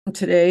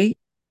Today,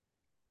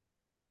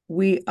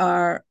 we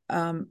are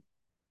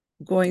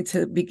going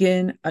to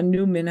begin a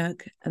new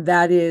minhag, and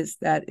that is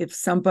that if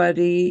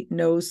somebody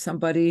knows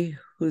somebody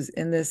who's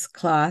in this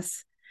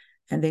class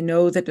and they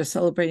know that they're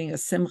celebrating a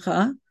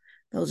simcha,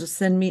 they'll just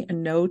send me a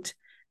note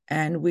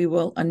and we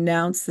will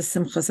announce the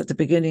simchas at the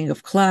beginning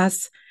of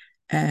class.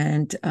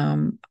 And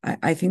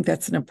I think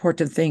that's an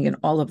important thing in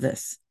all of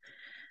this.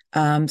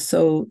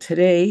 So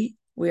today,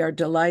 we are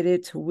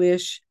delighted to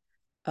wish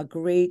a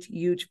great,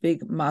 huge,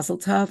 big mazel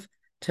tov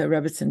to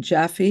Rebbetzin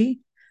Jaffe,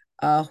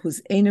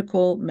 whose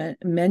Anikel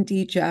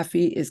Mendy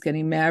Jaffe is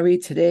getting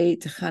married today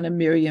to Chana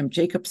Miriam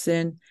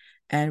Jacobson,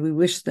 and we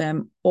wish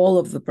them all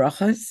of the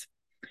brachas.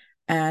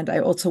 And I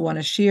also want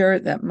to share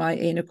that my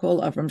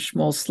Anikel Avram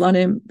Shmuel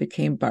Slonim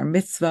became bar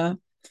mitzvah,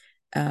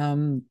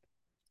 and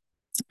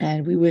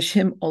we wish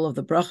him all of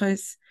the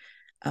brachas.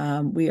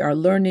 We are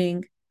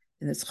learning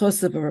in the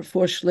schos of a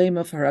refuah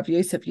shlema for Rav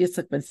Yosef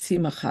Yitzchak ben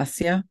Sima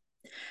Chasya,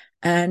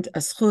 and a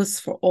schus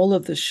for all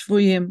of the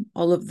shvuyim,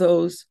 all of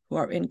those who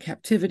are in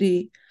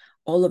captivity,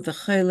 all of the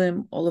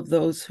chelim, all of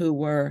those who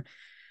were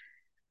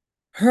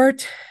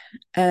hurt,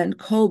 and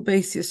kol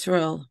beis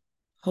Yisrael,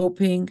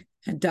 hoping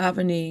and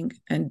davening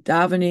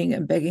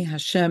and begging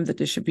Hashem that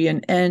there should be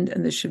an end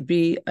and there should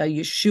be a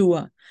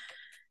Yeshua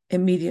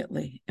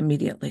immediately.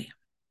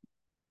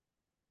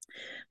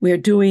 We are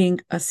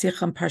doing a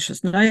Sicham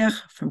Parshas Noach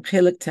from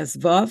Chelek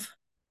Tezvav,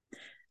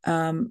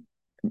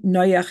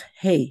 Noach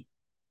Hey,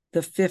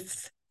 the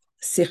fifth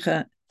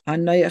Sicha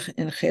on Noach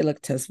in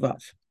Chelek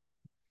Tezvav.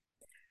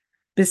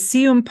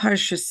 B'siyum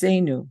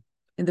Parshasenu,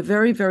 in the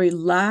very, very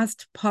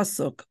last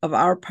pasuk of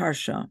our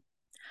parsha,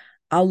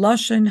 Al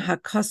Lashon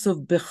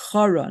HaKasuv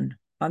B'Charon,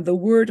 on the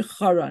word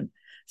Charon.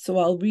 So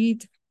I'll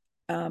read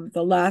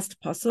the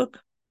last pasuk.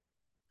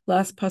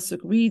 Last pasuk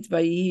reads,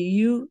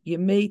 Vayiyu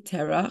Yemei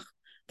Terach.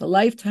 The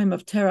lifetime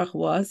of Terach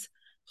was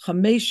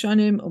Chamei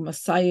Shanim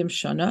Umasayim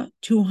Shana,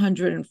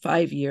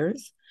 205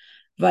 years.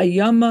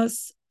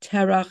 Vayamas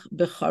Terach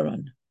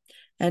B'Charon.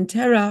 And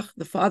Terach,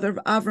 the father of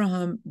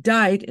Avraham,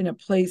 died in a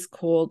place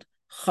called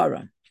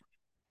Charan.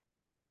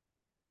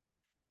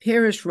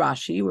 Pirish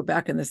Rashi, we're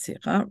back in the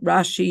Sikha.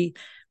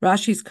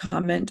 Rashi's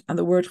comment on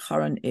the word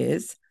Charan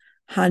is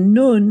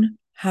Hanun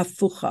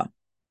Hafucha.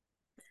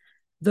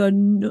 The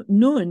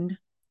nun,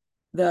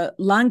 the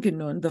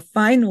langenun, the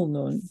final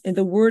nun in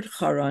the word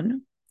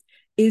Charan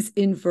is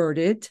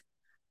inverted.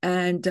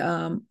 And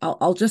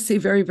I'll just say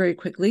very, very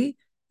quickly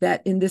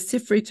that in the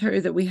Sifrei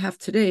Torah that we have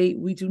today,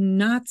 we do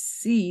not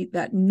see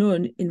that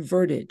nun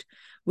inverted,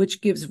 which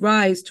gives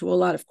rise to a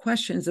lot of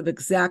questions of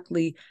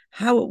exactly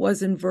how it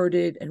was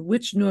inverted and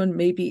which nun.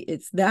 Maybe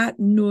it's that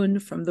nun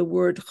from the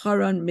word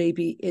charan,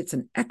 maybe it's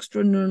an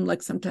extra nun,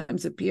 like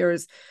sometimes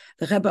appears.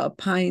 The Rebbe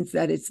opines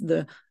that it's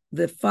the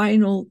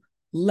final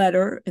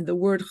letter in the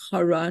word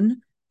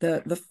charan,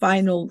 the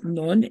final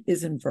nun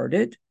is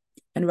inverted.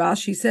 And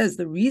Rashi says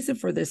the reason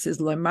for this is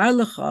lemar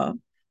lecha,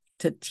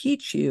 to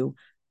teach you,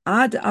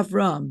 Ad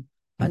Avram,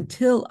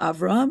 until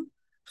Avram,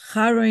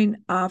 Charein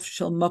Av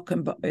Shel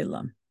Mokem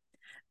Ba'olam,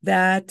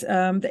 that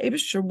the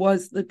Eibusher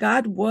was, the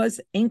God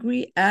was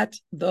angry at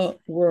the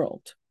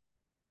world.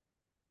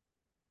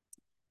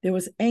 There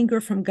was anger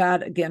from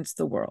God against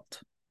the world.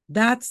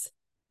 That's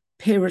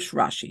Perish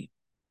Rashi.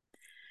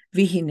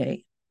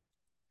 Vihine.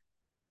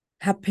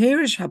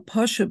 HaPerish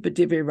HaPosha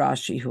B'divrei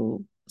Rashi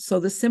hu. So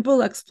the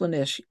simple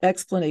explanation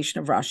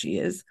of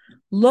Rashi is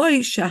Loi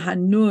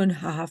shahanun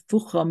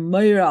hahafucha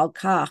meir al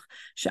kach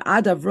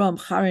she'ad Avram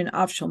charin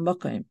av shel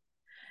mokim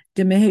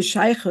demehe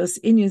shaychus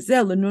in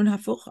yizel lenun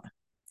hafucha.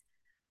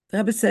 The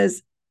Rebbe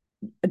says,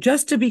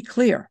 just to be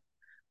clear,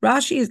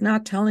 Rashi is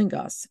not telling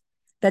us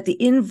that the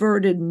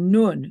inverted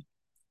nun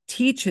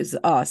teaches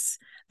us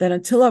that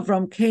until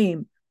Avram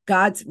came,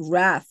 God's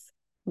wrath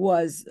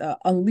was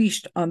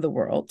unleashed on the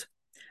world.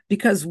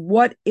 Because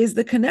what is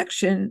the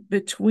connection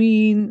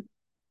between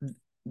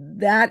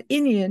that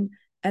inyan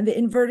and the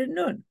inverted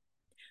nun?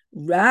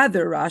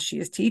 Rather, Rashi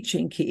is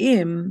teaching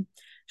ki'im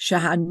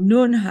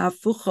shahanun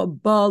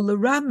hafucha ba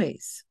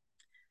l'rames.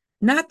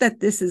 Not that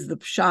this is the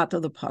pshat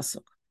of the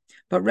pasuk,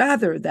 but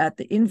rather that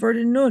the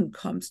inverted nun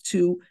comes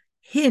to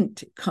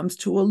hint, comes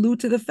to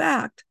allude to the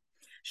fact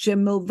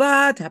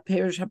Shemilvad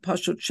haperish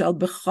hapashut shel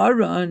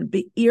b'charan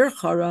be'ir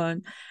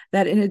charan,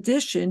 that in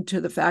addition to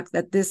the fact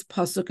that this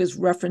pasuk is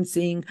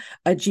referencing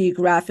a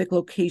geographic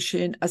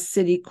location, a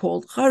city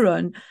called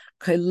Charan,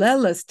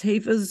 kailelas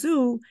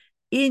tevazu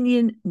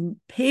inyan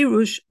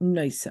perush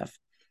noisaf,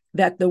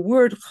 that the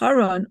word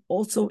Charan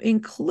also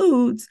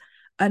includes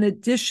an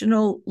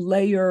additional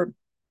layer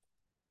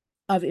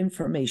of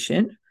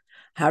information.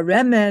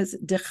 Haremez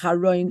de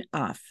charoin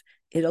af,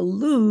 it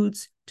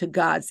alludes to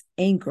God's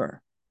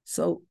anger.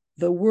 So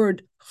the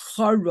word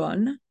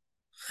charon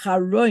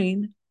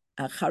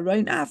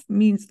af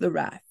means the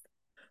wrath.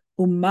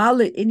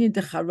 Umale inyan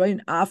de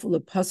charoin af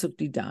pasuk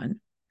didan.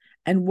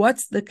 And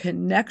what's the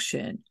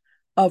connection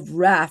of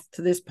wrath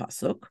to this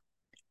pasuk?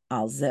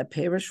 Al ze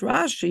perish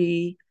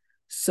Rashi.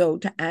 So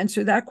to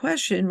answer that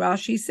question,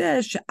 Rashi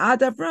says, She'ad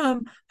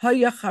Avram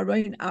haya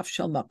charoin af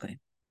shel makom,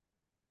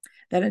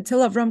 that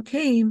until Avram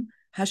came,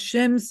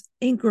 Hashem's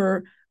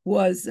anger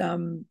was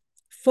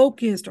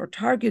focused or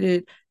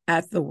targeted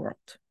at the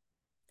world.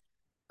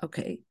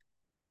 Okay.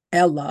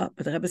 Ella,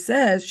 but the Rebbe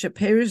says,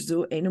 Sheperish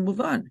zu einu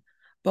muvan.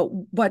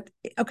 But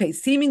okay,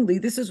 seemingly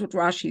this is what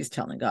Rashi is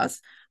telling us,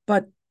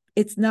 but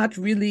it's not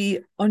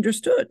really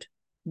understood.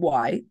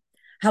 Why?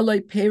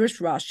 Haloi perish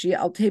Rashi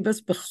al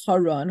tebas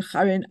b'charon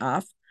charin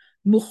af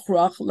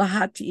muchrach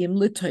lahatim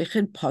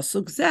l'toichen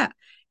pasuk zeh.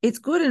 It's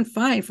good and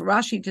fine for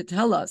Rashi to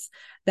tell us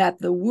that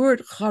the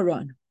word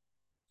charon,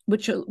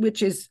 which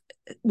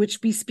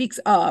bespeaks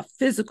a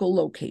physical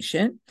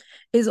location,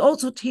 is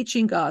also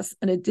teaching us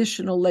an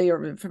additional layer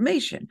of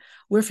information.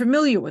 We're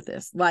familiar with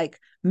this, like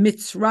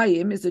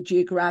Mitzrayim is a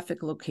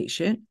geographic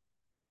location,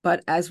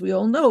 but as we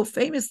all know,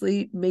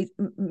 famously,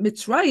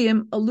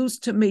 Mitzrayim alludes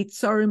to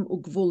Meitzarim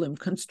Ugvulim,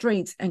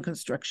 constraints and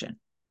constriction.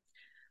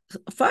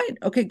 Fine,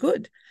 okay,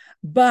 good.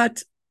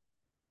 But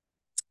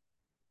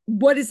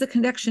what is the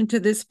connection to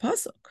this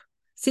pasuk?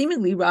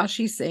 Seemingly,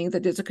 Rashi is saying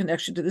that there's a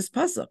connection to this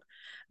pasuk.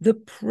 The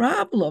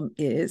problem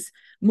is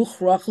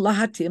muchrach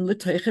lahatim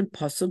l'toichen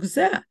pasuk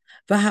zeh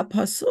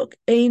v'hapasuk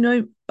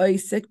eino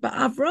oisek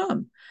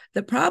ba'avram.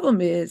 The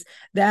problem is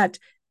that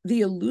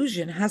the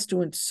allusion has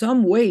to in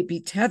some way be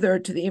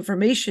tethered to the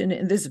information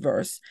in this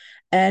verse,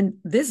 and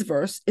this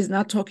verse is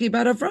not talking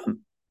about Avram.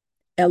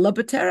 Ella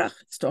b'terach,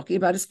 it's talking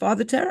about his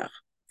father Terach.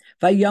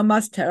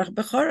 Vayamas Terach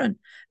b'charan,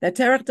 that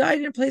Terach died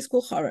in a place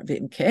called Charan.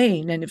 V'im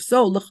kain, and if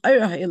so,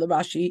 l'chayra ha'el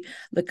Rashi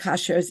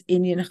l'kasher's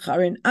inyan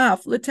charin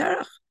af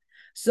l'terach.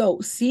 So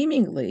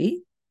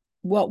seemingly,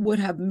 what would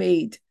have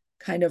made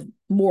kind of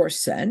more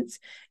sense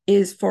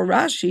is for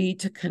Rashi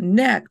to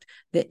connect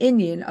the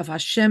inyan of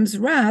Hashem's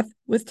wrath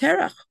with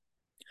Terach.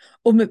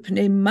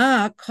 Umipnei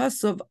ma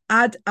kasov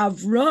ad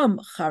Avram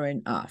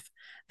charin af,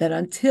 that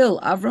until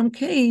Avram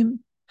came,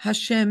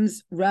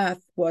 Hashem's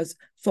wrath was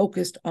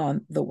focused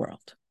on the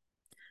world.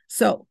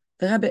 So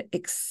the Rebbe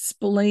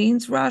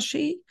explains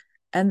Rashi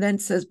and then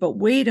says, but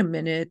wait a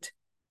minute,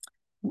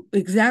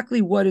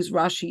 exactly what is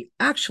Rashi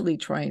actually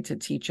trying to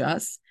teach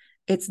us?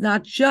 It's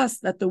not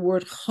just that the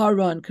word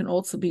charon can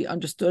also be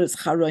understood as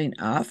charoin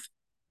af,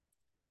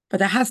 but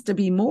there has to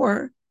be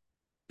more,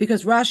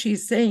 because Rashi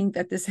is saying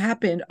that this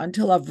happened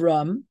until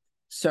Avram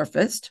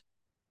surfaced,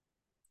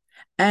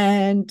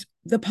 and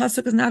the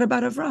pasuk is not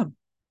about Avram.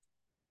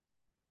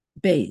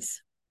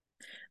 Beis.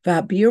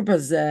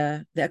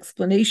 The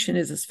explanation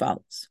is as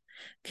follows.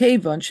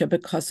 Kevon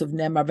shebekosov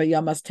nemar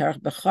vayamas terach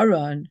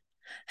becharon,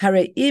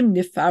 hare im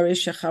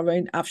nifarish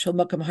shecharon af shel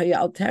makom haya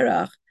al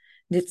terach,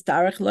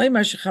 nitzdarech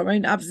loymar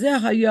shecharon af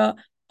zeh haya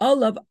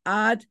olav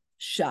ad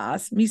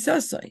shas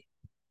misasoi.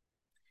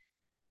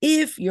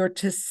 If you're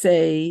to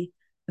say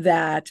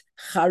that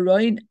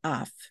charon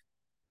af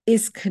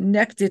is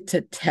connected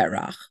to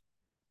terach,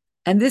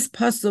 and this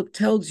pasuk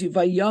tells you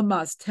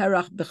vayamas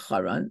terach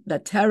becharon,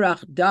 that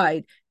Terach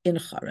died in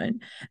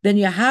Charan, then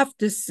you have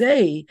to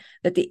say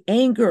that the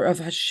anger of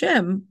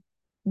Hashem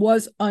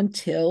was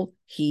until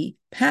he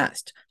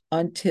passed,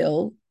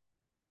 until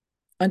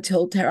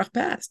Terach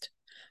passed.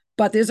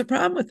 But there's a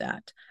problem with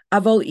that.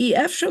 Avol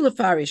efshar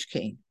lefarish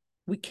kain.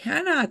 We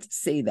cannot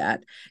say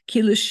that.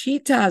 Ki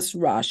l'shitas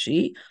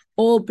Rashi,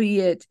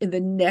 albeit in the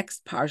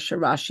next parsha,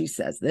 Rashi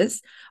says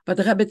this, but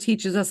the Rebbe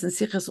teaches us in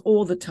Sichos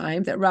all the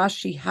time that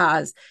Rashi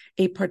has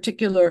a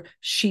particular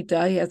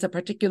shita, he has a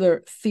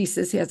particular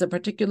thesis, he has a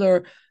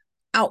particular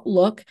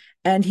outlook,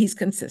 and he's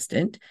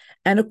consistent.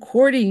 And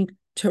according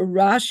to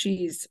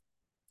Rashi's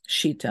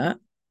shita,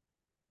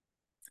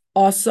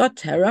 Asa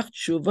Terach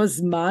Tshuva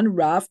Zman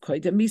Rav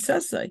Koidem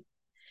Misasai.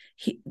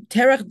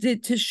 Terach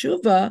did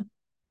Teshuvah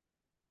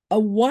a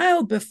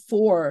while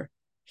before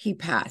he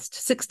passed,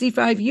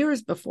 65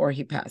 years before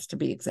he passed, to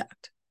be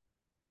exact.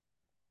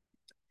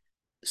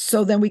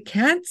 So then we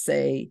can't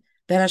say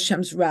that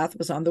Hashem's wrath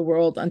was on the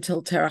world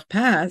until Terach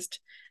passed.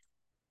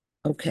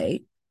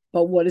 Okay,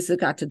 but what has it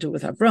got to do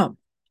with Avram?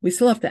 We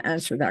still have to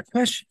answer that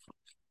question.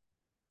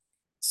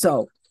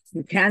 So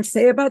you can't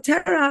say about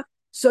Terach,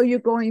 so you're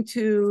going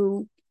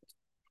to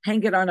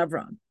hang it on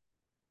Avram.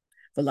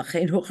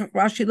 Therefore,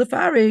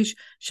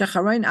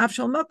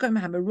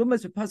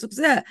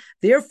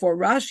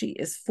 Rashi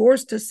is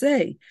forced to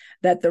say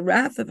that the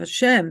wrath of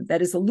Hashem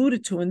that is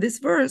alluded to in this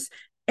verse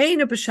is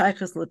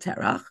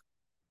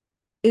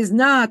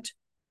not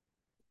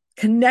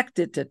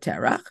connected to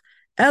Terach.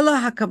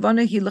 That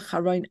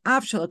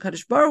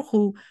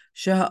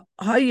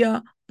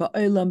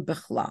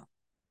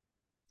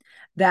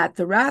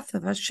the wrath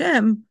of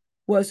Hashem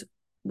was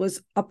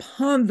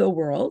upon the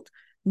world,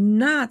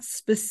 not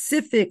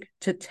specific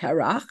to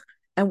Terach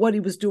and what he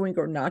was doing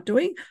or not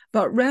doing,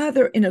 but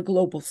rather in a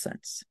global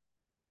sense.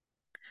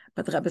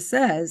 But the Rebbe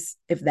says,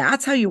 if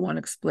that's how you want to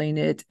explain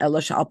it, but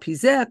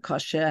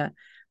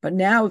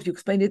now if you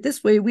explain it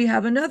this way, we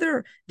have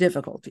another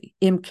difficulty.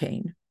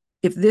 Imkain.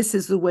 If this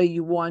is the way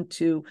you want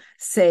to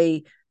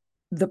say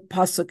the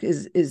pasuk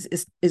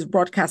is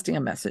broadcasting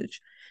a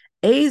message.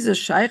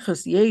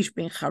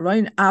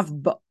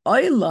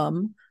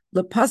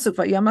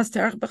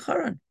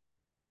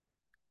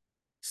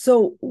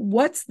 So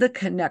what's the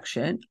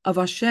connection of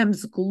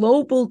Hashem's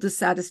global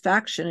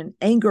dissatisfaction and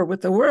anger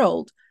with the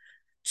world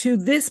to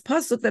this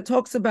pasuk that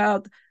talks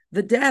about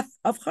the death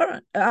of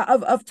Haran,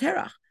 of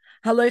Terach?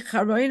 We're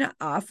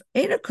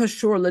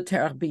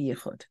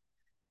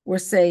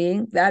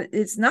saying that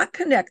it's not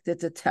connected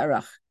to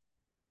Terach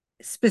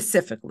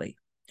specifically.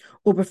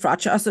 And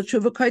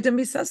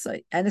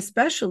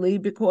especially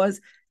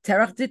because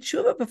Terach did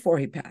tshuva before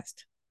he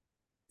passed.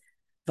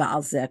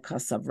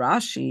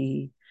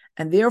 Rashi,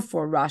 and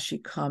therefore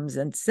Rashi comes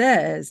and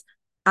says,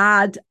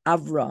 Ad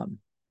Avram,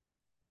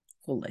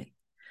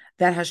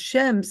 that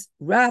Hashem's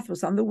wrath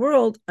was on the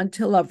world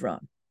until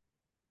Avram.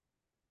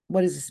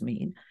 What does this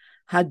mean?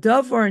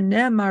 Hadavar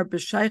nemar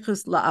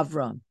b'shaychus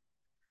la'Avram,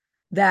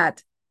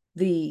 that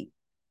the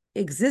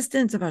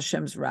existence of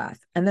Hashem's wrath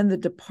and then the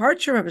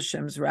departure of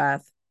Hashem's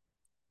wrath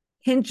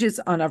hinges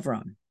on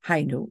Avram.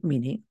 Hainu,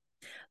 meaning,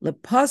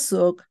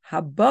 lepasuk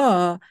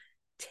haba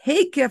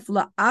tekef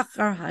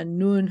la'achar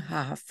hanun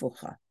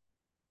ha'hafucha.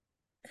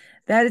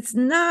 That it's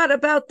not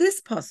about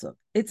this pasuk;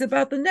 it's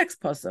about the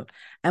next pasuk.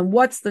 And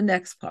what's the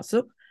next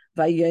pasuk?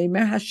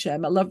 Vayomer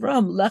Hashem el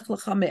Avram, lech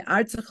lecha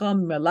me'artzecha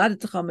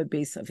me'ladetecha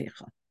me'beis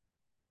avicha.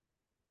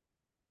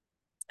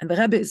 And the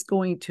Rebbe is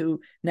going to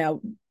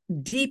now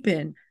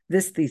deepen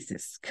this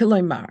thesis.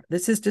 Kiloimar,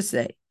 this is to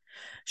say,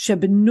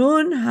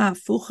 shebenun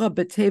ha'fucha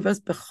b'tevas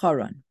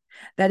b'charan,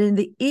 that in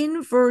the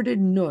inverted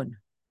nun,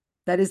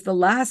 that is the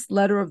last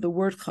letter of the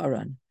word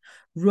charan,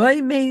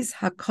 roimeis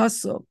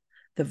hakasov,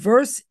 the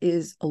verse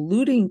is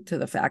alluding to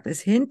the fact,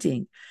 is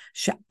hinting,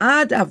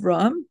 she'ad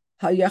Avram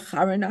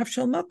hayacharan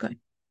afshal makai,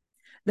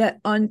 that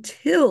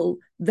until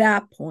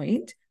that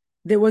point,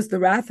 there was the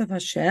wrath of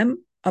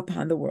Hashem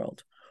upon the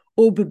world.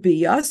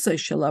 Ubebiyasai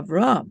shel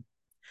Avram,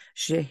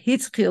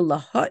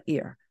 shehitzchil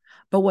laha'ir.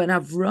 But when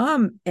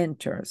Avram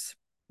enters,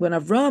 when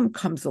Avram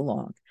comes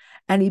along,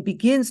 and he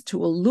begins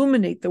to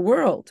illuminate the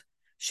world,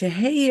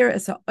 sheheir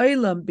es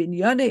ha'olam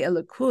binyane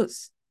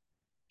elikus,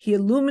 he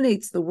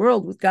illuminates the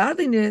world with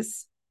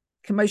godliness.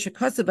 So when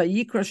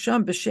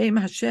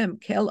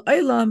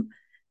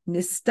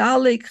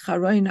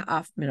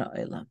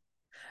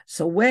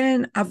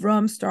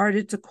Avram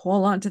started to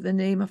call onto the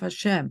name of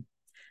Hashem,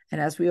 and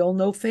as we all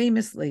know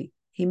famously,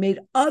 he made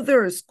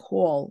others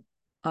call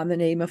on the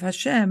name of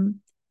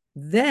Hashem,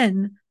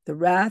 then the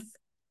wrath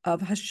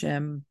of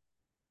Hashem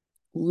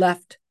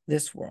left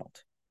this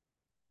world.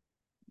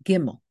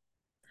 Gimel.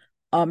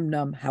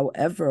 Amnam,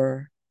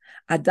 however,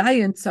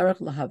 Adayin tzarech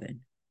lahavin,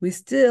 we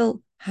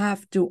still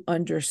have to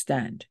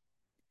understand.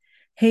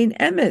 Hein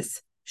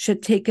emes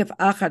shetekef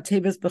achar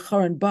teves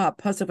b'charan ba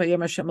pasuk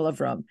vayom Hashem el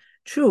Avram.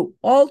 True,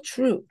 all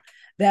true,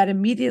 that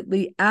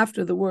immediately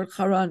after the word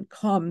charan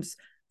comes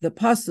the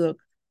pasuk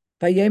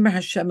vayom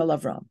Hashem el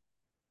Avram.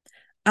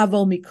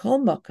 Aval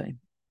mikol makim,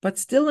 but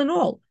still in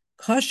all,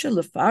 kasha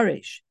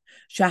lefarish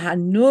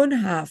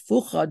shahanun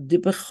ha'afucha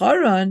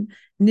dib'charan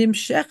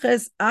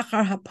nimsheches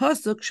achar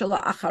hapasuk shel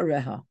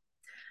achareha.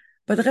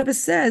 But the Rebbe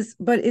says,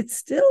 but it's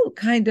still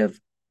kind of,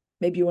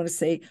 maybe you want to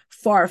say,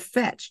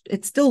 far-fetched.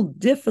 It's still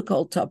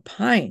difficult to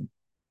opine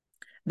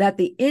that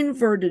the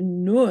inverted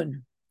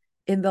nun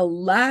in the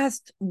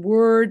last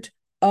word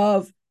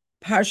of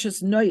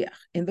Parshas Noach,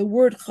 in the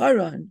word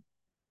Haran,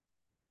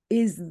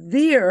 is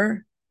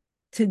there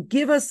to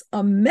give us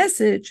a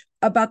message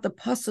about the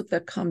pasuk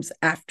that comes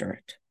after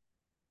it.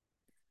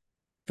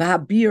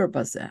 V'habir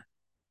bazeh.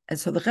 And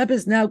so the Rebbe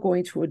is now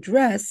going to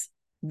address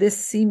this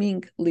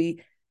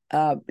seemingly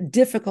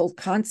difficult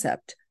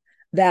concept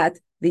that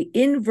the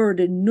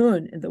inverted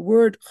nun in the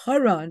word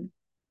Haran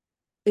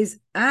is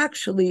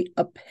actually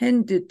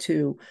appended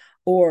to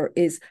or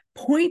is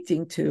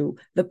pointing to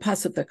the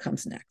pasuk that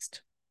comes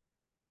next.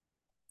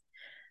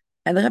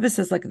 And the Rebbe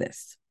says like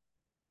this: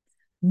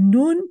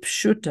 Nun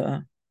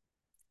pshuta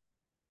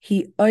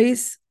hi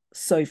ois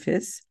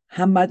soifis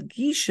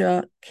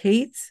hamadgisha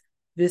kates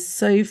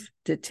v'soif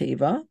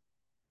deteva,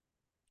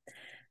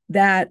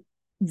 that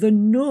the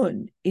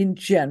nun in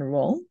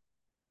general,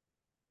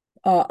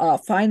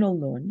 final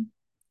nun,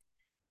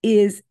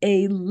 is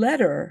a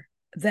letter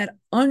that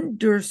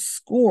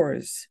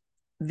underscores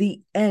the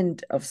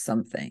end of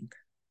something.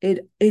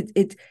 It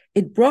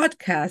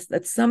broadcasts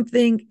that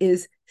something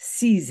is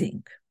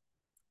ceasing.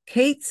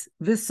 Kates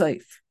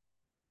v'soif.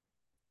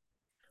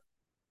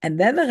 And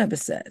then the Rebbe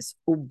says,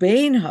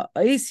 Ubein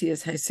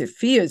ha'oisias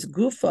ha'sefiyas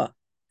gufa.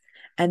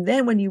 And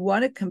then when you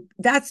want to,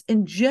 that's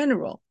in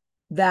general,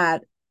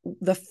 that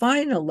the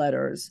final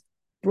letters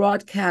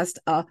broadcast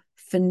a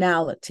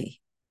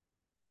finality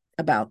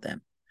about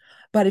them.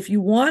 But if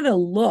you want to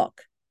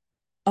look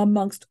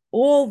amongst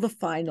all the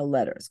final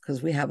letters,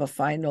 because we have a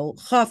final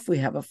chaf, we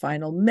have a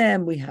final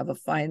mem, we have a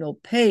final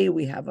pei,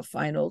 we have a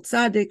final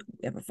tzaddik,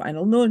 we have a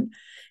final nun.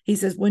 He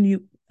says when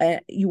you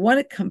want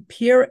to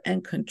compare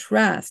and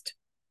contrast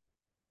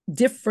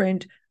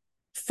different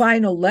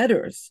final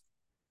letters,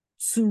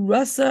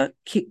 surasa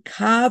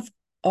kikav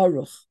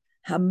aruch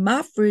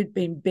hamafrid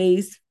ben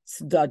beis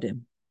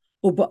tzdadim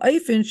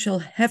uba'ifin shel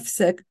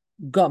hefsek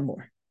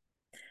gamur.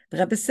 The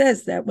Rebbe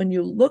says that when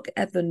you look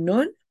at the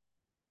nun,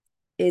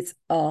 it's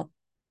a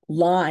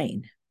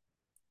line.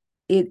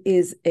 It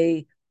is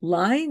a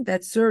line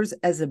that serves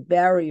as a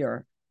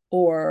barrier,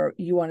 or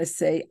you want to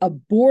say a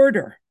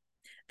border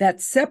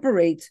that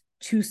separates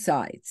two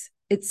sides.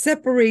 It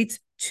separates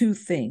two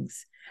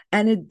things,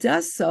 and it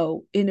does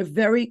so in a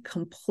very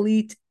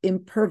complete,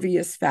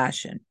 impervious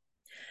fashion.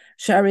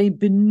 Shari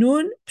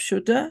benun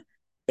pshuta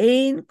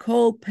ein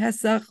kol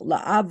pesach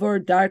la'avor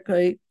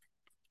darkei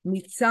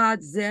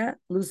mitzad zeh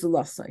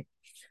luzulasai.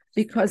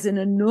 Because in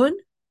a nun,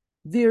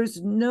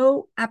 there's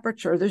no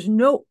aperture, there's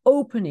no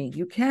opening.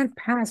 You can't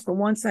pass from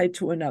one side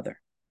to another.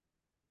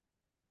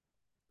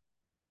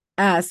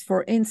 As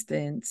for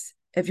instance,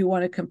 if you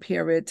want to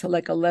compare it to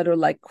like a letter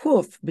like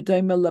kuf,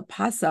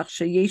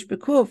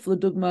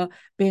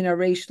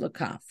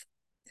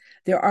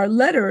 there are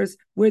letters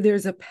where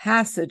there's a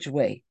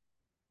passageway,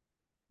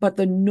 but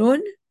the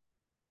nun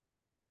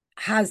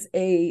has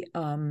a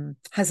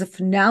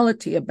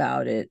finality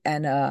about it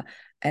and a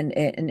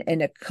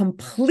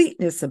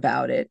completeness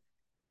about it,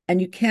 and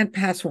you can't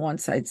pass from one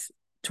side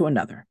to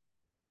another.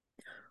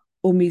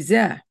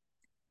 Umizeh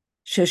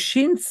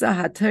sheshinsa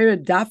hatayra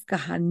dafka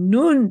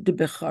hanun de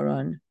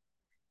becharon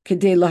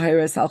kedei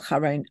lahiras al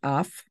charain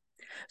af.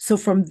 So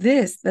from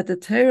this, that the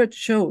Torah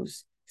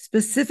chose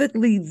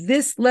specifically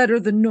this letter,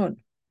 the nun,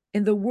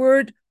 in the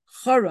word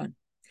charon,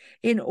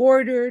 in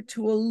order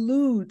to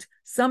allude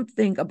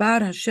something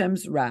about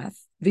Hashem's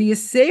wrath,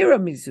 v'yasera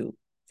mizu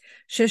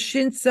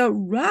sheshinsa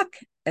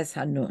rak es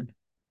hanun.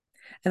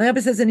 And the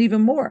Rebbe says, and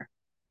even more,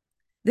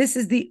 this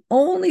is the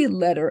only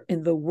letter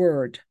in the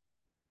word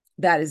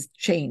that is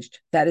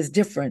changed, that is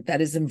different, that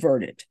is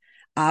inverted.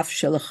 Af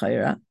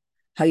shelachayra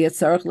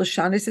hayatzarach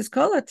l'shanis is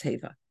kol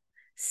hateva.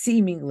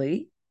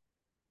 Seemingly,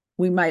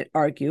 we might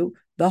argue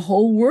the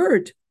whole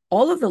word,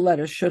 all of the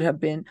letters should have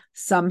been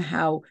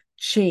somehow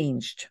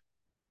changed.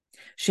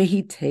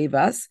 Shehi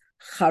tevas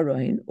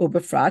charoin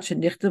ubefrat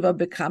shenichtava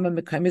bekama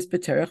mekaymis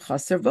b'terech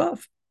chaser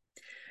vav.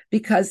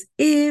 Because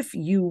if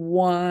you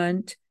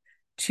want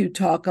to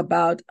talk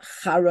about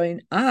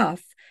charoin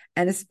af,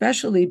 and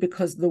especially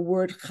because the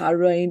word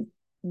charoin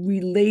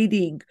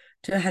relating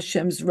to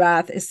Hashem's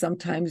wrath is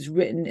sometimes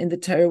written in the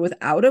Torah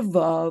without a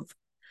vav.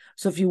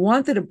 So if you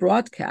wanted to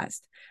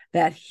broadcast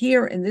that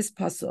here in this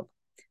pasuk,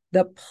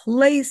 the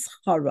place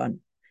charon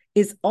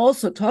is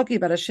also talking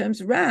about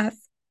Hashem's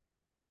wrath,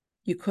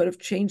 you could have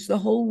changed the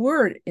whole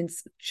word and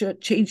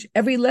changed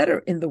every letter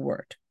in the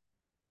word.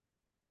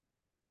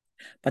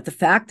 But the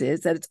fact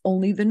is that it's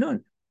only the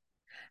nun.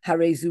 Hare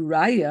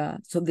zuraya,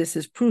 so this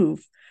is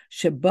proof.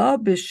 Sheba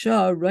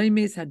b'sha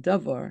roimes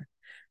hadavar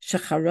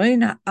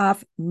shecharoin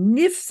ha'af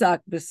nifsak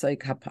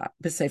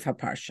b'seif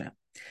haparsha.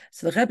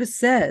 So the Rebbe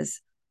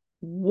says,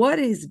 what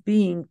is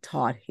being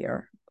taught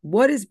here?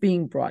 What is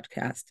being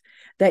broadcast?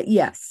 That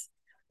yes,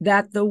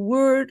 that the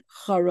word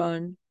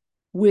charon,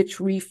 which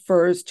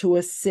refers to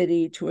a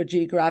city, to a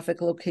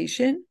geographic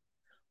location,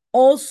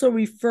 also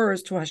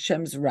refers to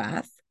Hashem's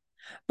wrath.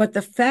 But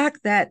the fact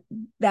that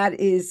that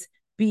is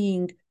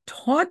being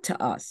taught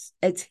to us,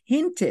 it's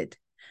hinted,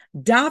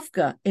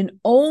 dafka, in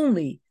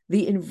only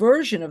the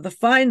inversion of the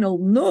final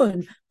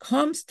nun,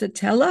 comes to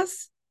tell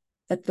us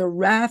that the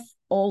wrath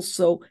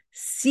also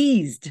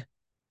ceased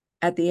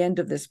at the end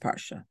of this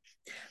parsha.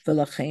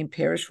 V'lachein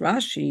perish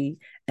Rashi,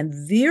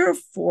 and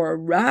therefore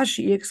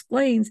Rashi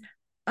explains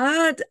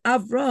ad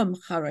Avram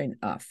charein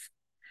af,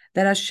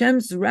 that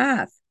Hashem's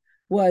wrath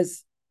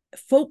was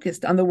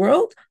focused on the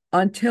world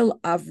until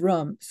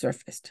Avram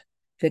surfaced.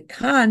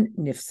 V'kan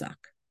nifsak,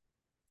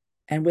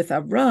 and with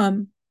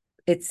Avram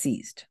it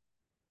ceased.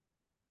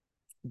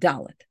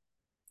 Dalet.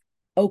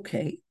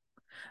 Okay,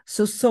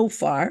 so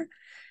far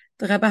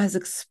the Rebbe has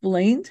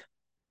explained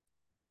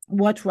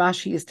what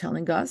Rashi is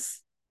telling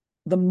us,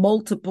 the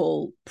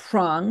multiple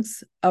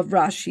prongs of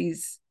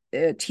Rashi's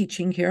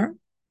teaching here.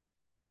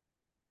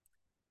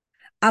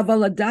 But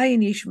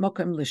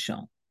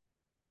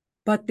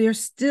there's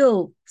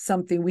still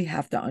something we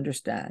have to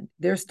understand.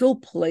 There's still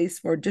place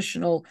for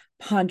additional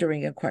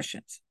pondering and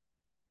questions.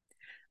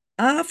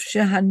 Okay,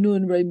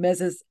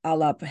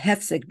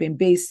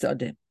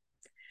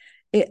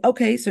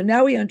 so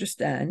now we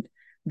understand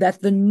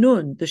that the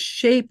nun, the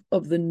shape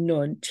of the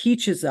nun,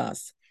 teaches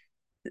us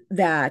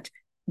that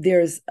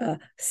there's a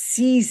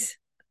cease,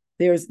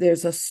 there's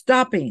a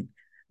stopping,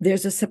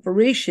 there's a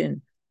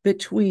separation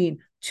between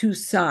two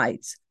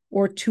sides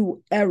or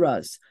two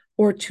eras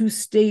or two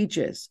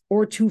stages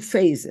or two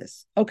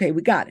phases. Okay,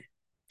 we got it.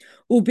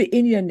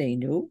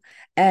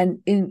 And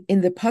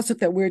in the pasuk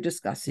that we're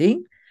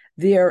discussing,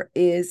 there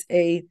is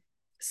a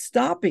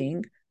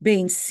stopping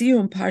bein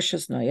sium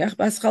parshas Noach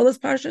v'aschalas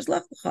parshas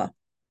Lech Lecha.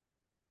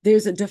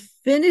 There's a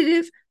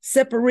definitive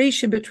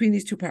separation between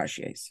these two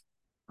parshas.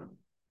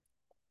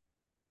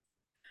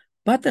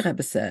 But the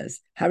Rebbe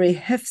says, "Harei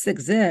hefsek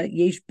zeh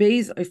yesh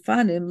beis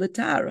oifanim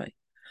l'taroi."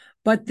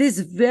 But this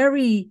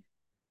very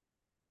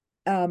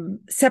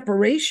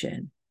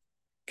separation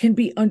can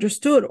be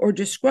understood or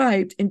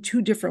described in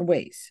two different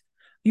ways.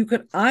 You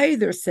could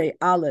either say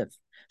Aleph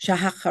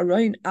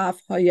shahacharoin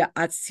af haya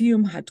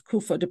atzium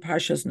hatkufa de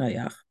parshas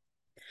Noach.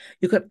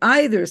 You could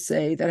either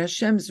say that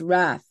Hashem's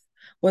wrath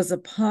was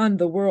upon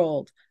the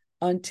world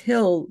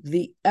until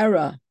the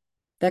era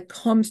that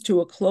comes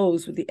to a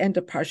close with the end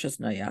of Parshas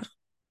Noach.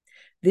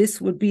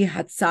 This would be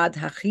Hatzad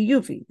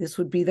HaChiyuvi. This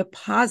would be the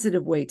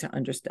positive way to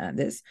understand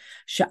this.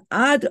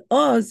 Sha'ad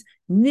oz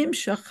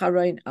nimshach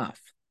harein af.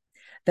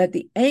 That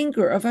the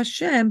anger of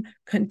Hashem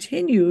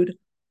continued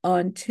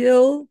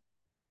until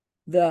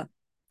the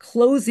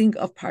closing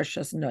of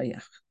Parshas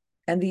Noach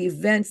and the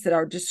events that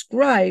are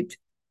described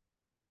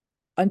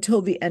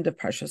until the end of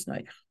Parshas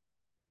Noach.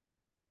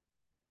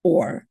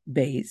 Or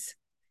Beis.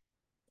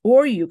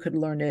 Or you could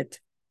learn it,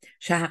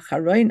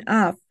 Shahacharoin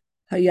af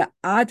haya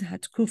ad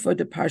hatkufa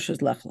de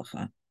Parshas Lech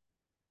Lecha.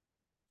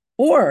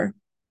 Or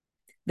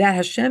that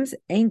Hashem's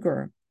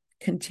anger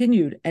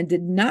continued and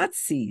did not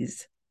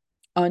cease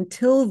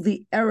until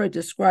the era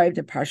described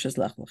in Parshas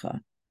Lech Lecha.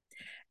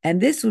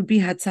 And this would be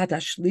Hatzad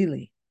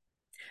Shlili.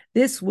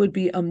 This would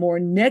be a more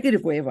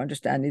negative way of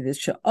understanding this,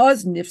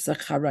 Sha'oz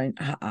nifsach harein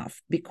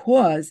ha'af,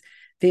 because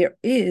there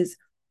is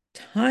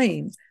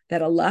time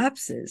that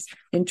elapses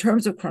in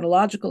terms of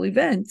chronological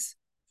events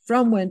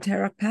from when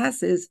Terach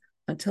passes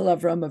until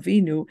Avram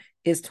Avinu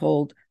is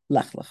told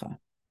Lech Lecha.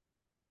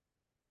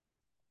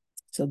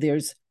 So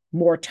there's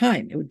more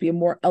time. It would be a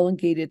more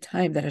elongated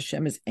time that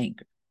Hashem is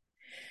angry.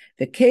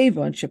 The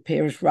Kevon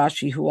Shaperish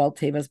Rashi Hu al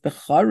Tevas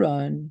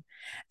Becharon,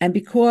 and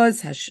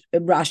because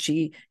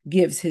Rashi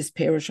gives his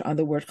perish on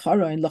the word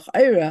Charon,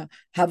 L'chaira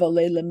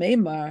Havalei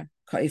Lemeimar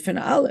Kaifin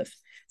Aleph.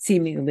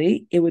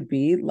 Seemingly, it would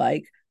be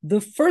like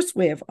the first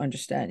way of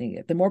understanding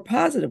it, the more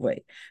positive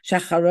way.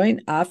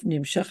 Shacharoin af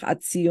nimshach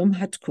at siyum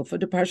hatkufa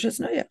de Parshas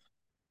Noach.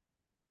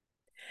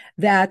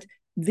 That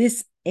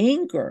this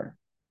anger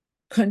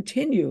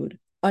continued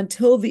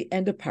until the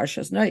end of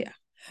Parshas Noach.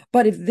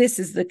 But if this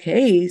is the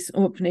case,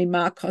 Upnei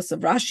Ma'kas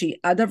of Rashi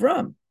ad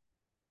Avram.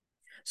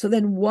 So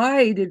then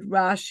why did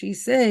Rashi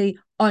say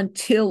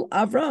until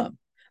Avram?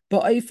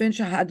 Ba'ofen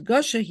shahad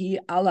goshahi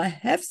ala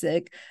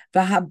hefsek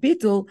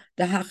v'habitul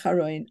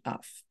dehacharoin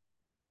af.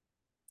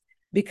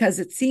 Because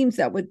it seems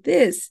that with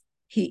this,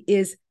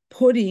 he's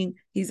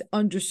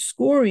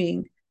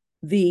underscoring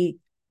the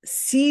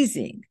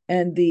seizing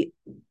and the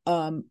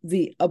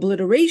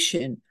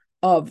obliteration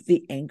of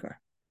the anger.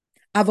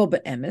 Aval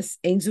be'emes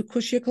ein zu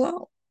kushya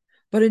klal.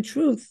 But in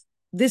truth,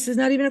 this is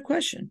not even a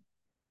question.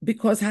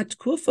 Because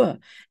hatkufa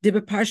de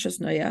beparshas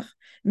Noach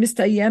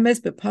mistayemes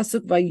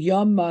bepasuk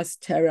vayomas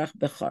terach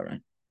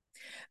becharan.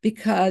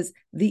 Because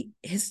the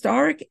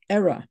historic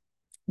era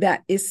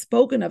that is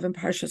spoken of in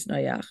Parshas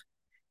Noach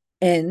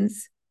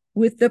ends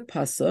with the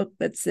pasuk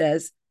that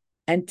says,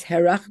 and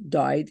Terach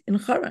died in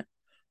Charan.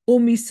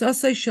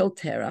 Umisasai shel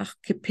Terach,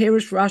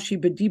 keperish Rashi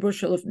bedibor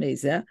shel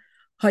Avnezeh,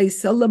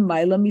 ha'isel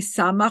l'mayla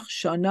misamach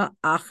shana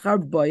achar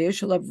boye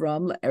shel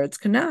Avram le'eretz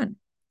Canaan.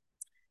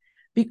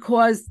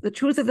 Because the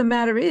truth of the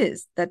matter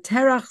is that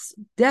Terach's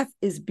death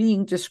is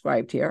being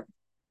described here,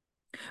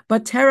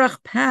 but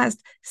Terach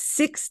passed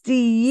 60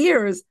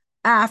 years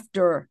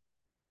after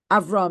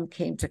Avram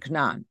came to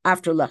Canaan,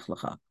 after Lech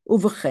Lecha.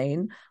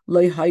 Uvechein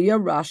lo haya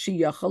Rashi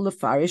yachal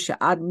lefarish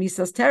she'ad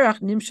misas Terach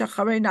nimshach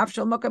harei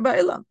nafshel makah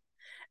ba'olam.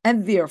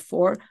 And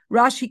therefore,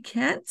 Rashi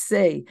can't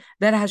say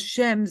that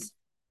Hashem's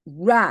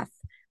wrath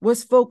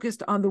was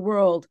focused on the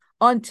world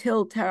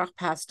until Terach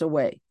passed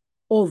away,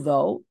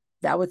 although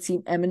that would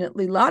seem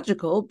eminently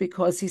logical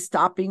because he's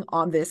stopping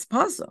on this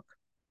pasuk.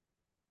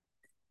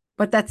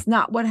 But that's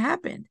not what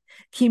happened.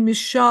 Ki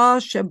misha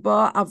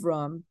sheba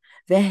Avram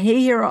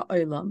v'heir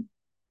ha'olam,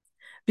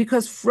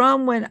 because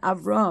from when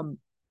Avram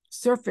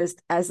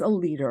surfaced as a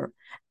leader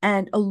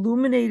and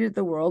illuminated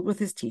the world with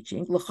his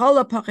teaching, and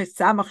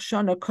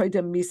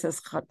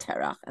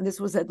this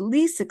was at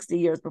least 60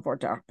 years before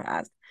Terach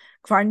passed,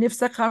 kvar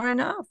nifsach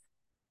haranav,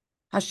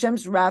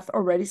 Hashem's wrath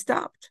already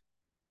stopped.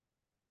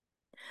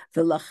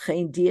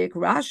 V'lachein diek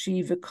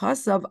Rashi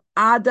v'kasav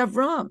ad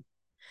Avram.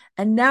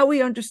 And now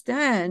we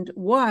understand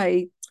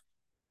why.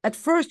 At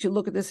first, you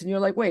look at this and you're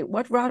like, wait,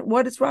 what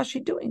is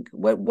Rashi doing?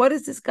 What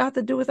has this got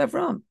to do with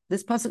Avram?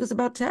 This pasuk is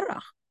about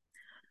Terach.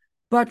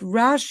 But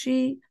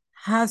Rashi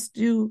has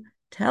to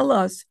tell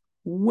us,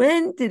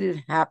 when did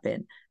it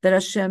happen that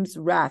Hashem's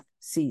wrath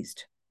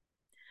ceased?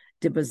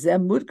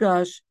 Dibazem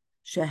mudgash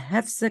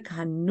shehefsek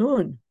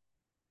hanun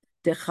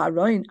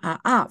decharoin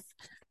ha'af.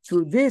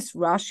 Through this,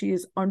 Rashi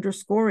is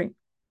underscoring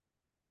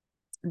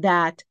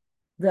that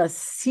the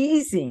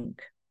seizing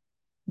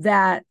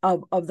that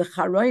of the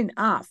charoin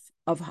af,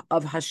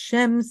 of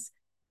Hashem's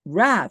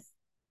wrath,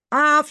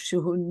 af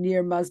shehu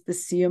nirmaz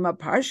b'siyum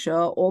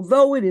parsha,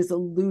 although it is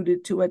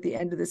alluded to at the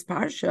end of this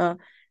parsha,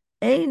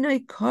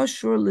 einay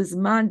kashur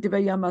lizman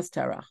divayamas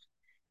terach.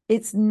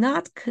 It's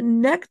not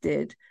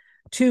connected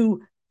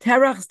to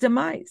Terach's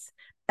demise.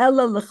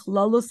 Ela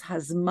l'chlalus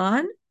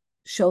hazman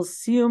shel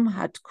siyum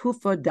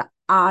hatkufa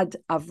da'ad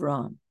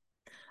Avram.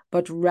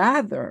 But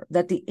rather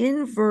that the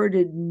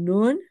inverted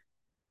nun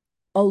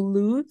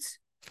alludes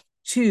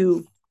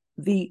to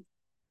the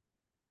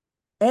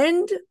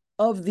end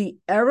of the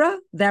era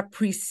that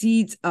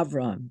precedes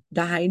Avram.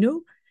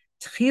 Dahainu,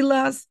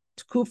 tchilas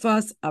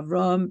tkufas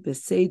Avram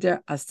beseder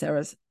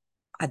aseres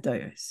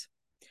adoyos.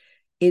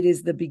 It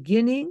is the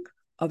beginning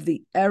of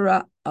the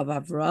era of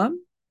Avram,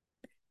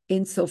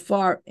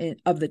 insofar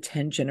of the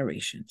 10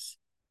 generations.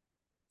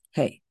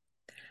 Hey,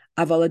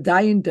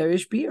 avaladayin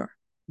derish bir,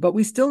 but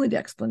we still need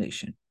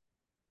explanation.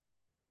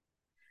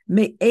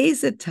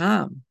 Me'ezet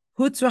tam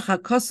hutzrach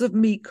hakosov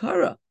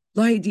mi'ikara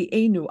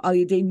lohidi'enu al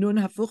yedei nun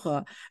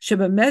hafucha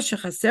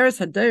shebemeshech haseres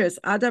hadaris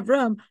ad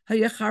Avram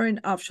hayecharin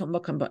av shel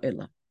makam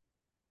ba'ela.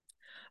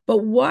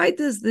 But why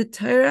does the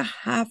Torah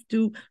have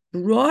to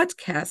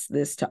broadcast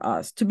this to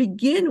us to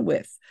begin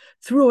with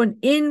through an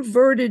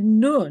inverted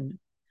nun,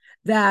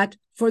 that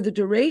for the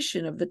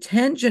duration of the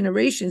 10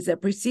 generations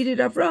that preceded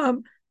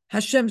Avram,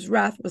 Hashem's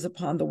wrath was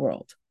upon the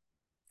world?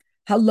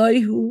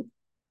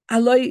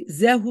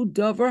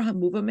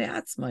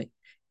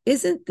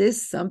 Isn't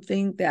this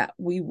something that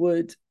we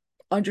would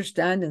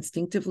understand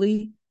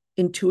instinctively,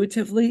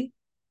 intuitively?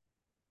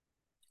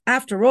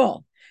 After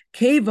all,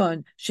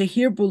 Kevan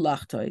Shehir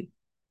Bulachtoi,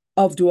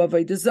 Avdu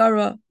Avodah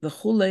Zarah, the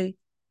Chule,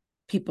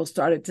 people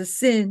started to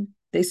sin,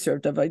 they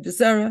served Avodah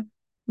Zarah.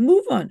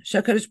 Move on.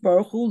 Shakadosh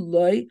Baruch Hu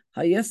loy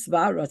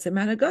hayasva ratzim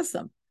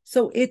hanagasam.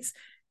 So it's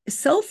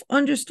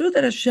self-understood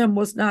that Hashem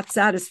was not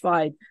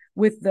satisfied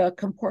with the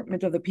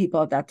comportment of the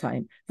people at that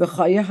time.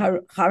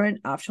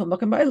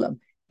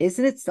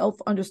 Isn't it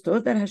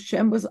self-understood that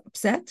Hashem was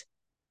upset?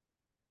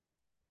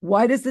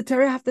 Why does the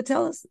Torah have to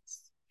tell us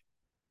this?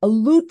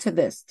 Allude to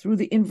this through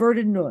the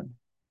inverted nun.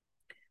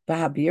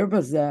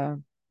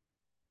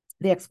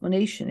 The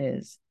explanation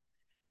is,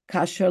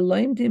 because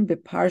when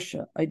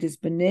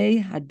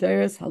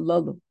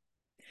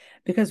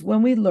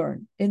we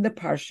learn in the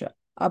Parsha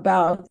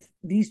about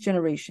these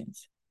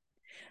generations,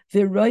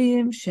 and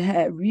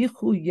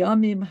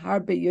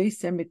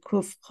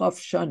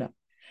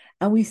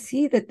we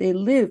see that they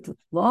lived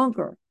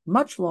longer,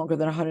 much longer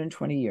than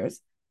 120 years,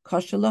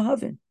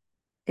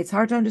 it's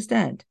hard to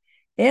understand.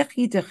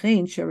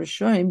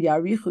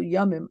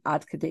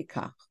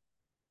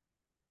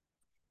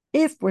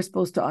 If we're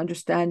supposed to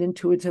understand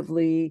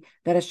intuitively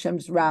that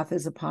Hashem's wrath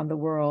is upon the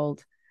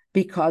world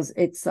because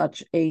it's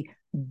such a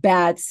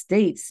bad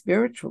state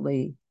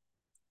spiritually,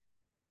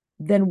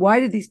 then why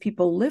did these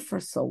people live for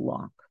so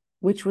long?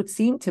 Which would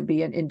seem to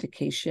be an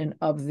indication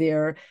of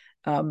their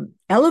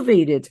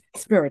elevated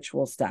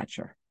spiritual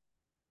stature.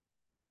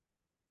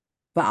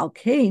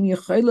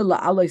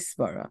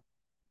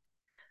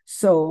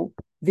 So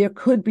there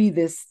could be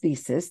this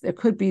thesis, there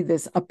could be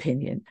this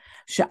opinion,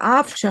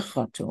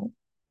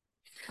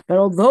 that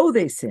although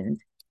they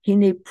sinned,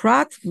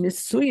 but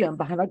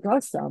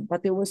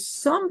there was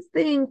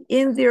something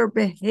in their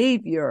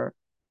behavior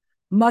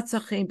with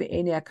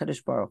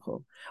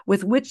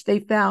which they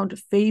found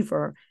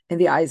favor in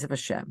the eyes of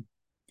Hashem.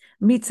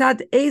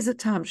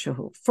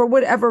 For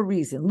whatever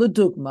reason,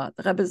 the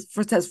Rebbe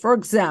says, for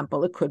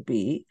example, it could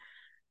be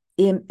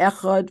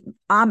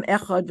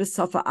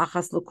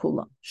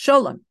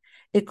Shalom.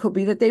 It could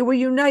be that they were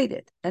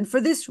united, and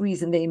for this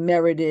reason they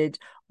merited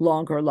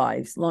longer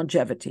lives,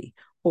 longevity,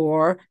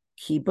 or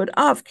kibud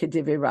av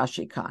kedivei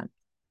Rashi Khan,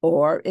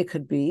 or it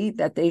could be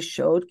that they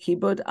showed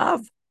kibud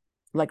av,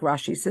 like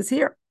Rashi says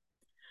here.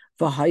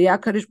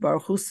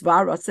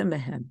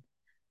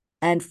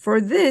 And for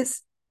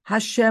this,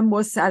 Hashem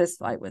was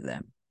satisfied with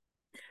them.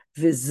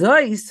 So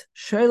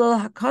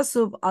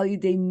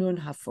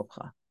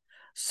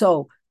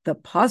the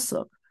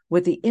pasuk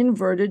with the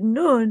inverted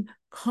nun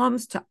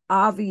comes to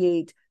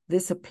obviate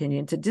this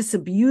opinion, to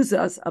disabuse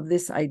us of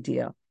this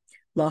idea.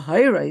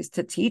 Lahayrais,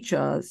 to teach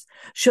us,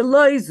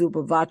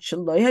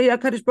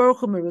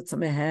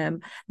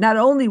 not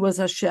only was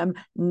Hashem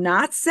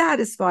not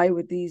satisfied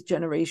with these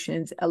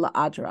generations,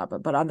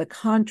 but on the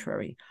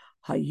contrary,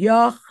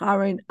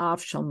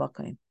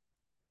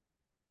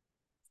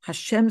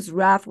 Hashem's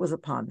wrath was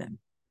upon them.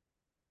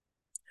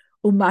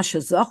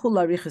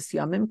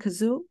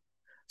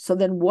 So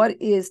then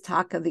what is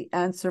Taka, the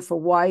answer for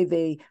why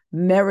they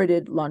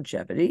merited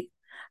longevity?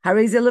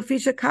 Because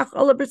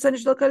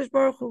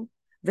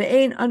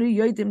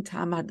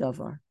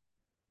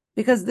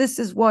this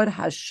is what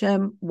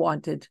Hashem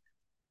wanted.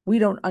 We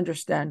don't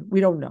understand.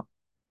 We don't know.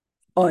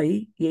 Or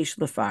the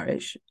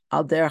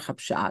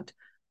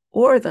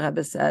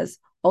Rebbe says,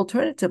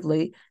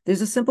 alternatively,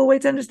 there's a simple way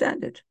to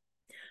understand it.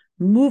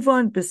 Move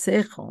on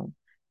b'seichel.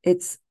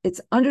 It's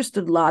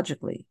understood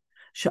logically.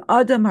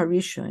 Sha'adam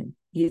harishon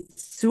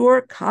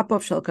yitzur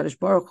kapav shel Kadosh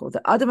Baruch Hu.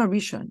 The Adam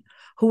harishon,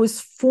 who was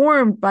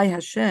formed by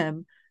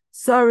Hashem,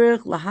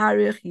 sarich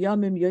laharich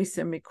yamim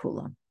yoser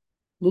mikulam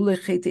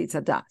lulechete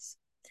itzadas.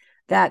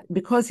 That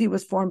because he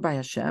was formed by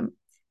Hashem,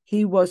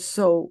 he was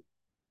so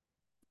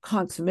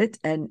consummate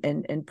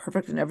and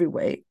perfect in every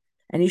way,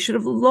 and he should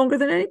have lived longer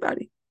than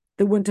anybody.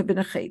 There wouldn't have been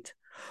a chait.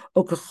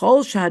 But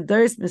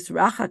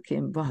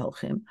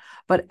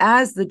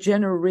as the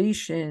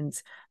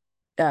generations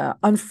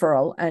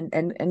unfurl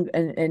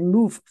and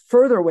move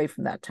further away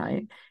from that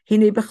time, so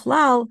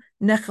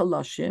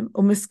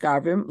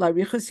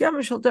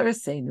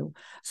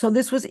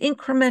this was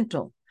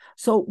incremental.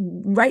 So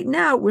right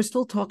now we're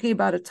still talking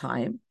about a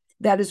time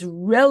that is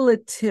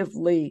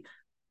relatively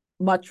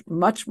much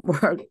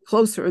more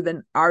closer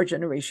than our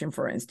generation,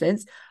 for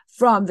instance,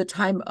 from the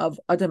time of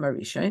Adam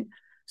Arishon.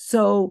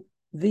 So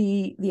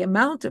the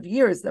amount of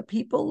years that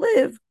people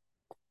live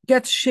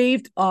gets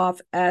shaved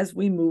off as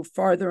we move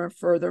farther and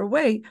further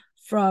away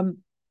from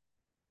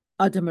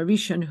Adam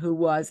Arishon, who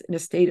was in a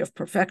state of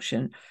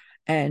perfection,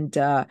 and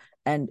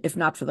if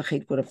not for the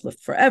Chet, would have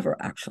lived forever,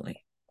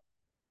 actually.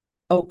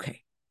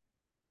 Okay.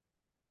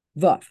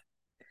 Vav.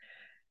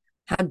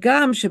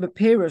 Hagam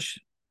shebeperush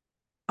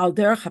al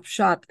derech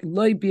hapshat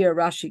loy bir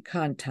Rashi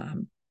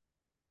kantam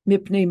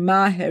mipnei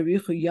ma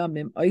herichu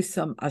yamim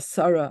oisam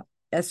asara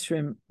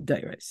esrim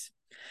dairis.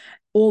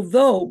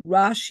 Although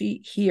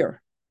Rashi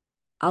here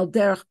al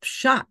derech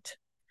pshat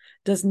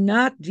does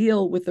not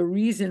deal with the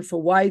reason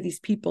for why these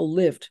people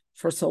lived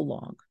for so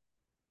long,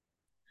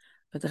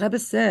 but the Rebbe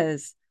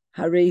says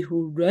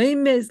harehu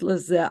reimez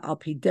lazeh al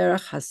pi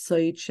derech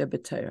hasoid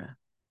shebetera.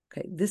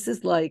 Okay, this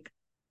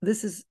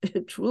is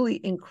truly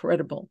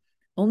incredible.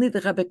 Only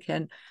the Rebbe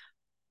can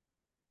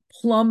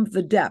plumb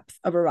the depth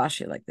of a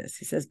Rashi like this.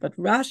 He says, but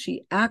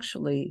Rashi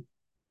actually,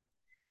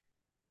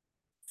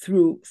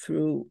 through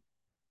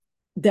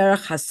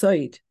derech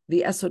hasoid,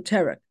 the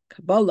esoteric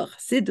Kabbalah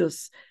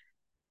Chassidus,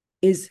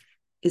 is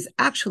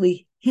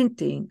actually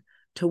hinting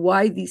to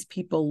why these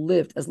people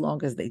lived as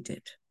long as they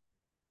did.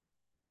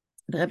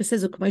 The Rebbe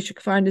says, Rashi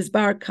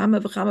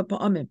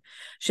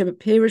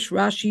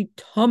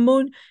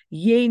Tamun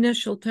Yena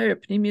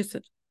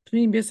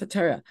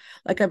Shaltera.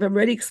 Like I've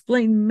already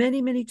explained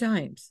many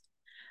times,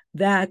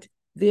 that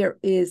there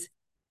is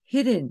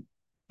hidden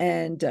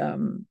and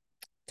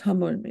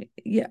Tamun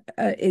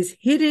is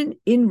hidden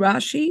in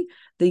Rashi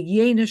the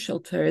Yena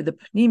Shaltera, the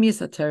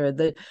Pnimius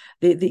Atera,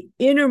 the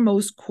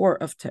innermost core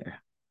of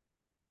Torah.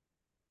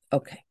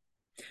 Okay,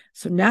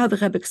 so now the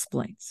Rebbe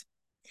explains.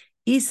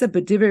 Isa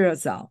b'divrei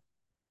Razal.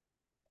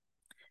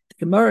 The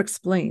Gemara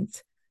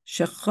explains,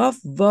 Shechaf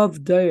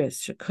vav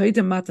doyes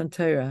shekoidem matan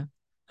Torah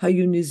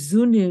hayu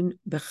nizunin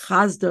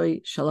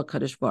bechazdoi shel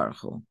HaKadosh Baruch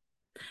Hu.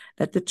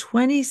 That the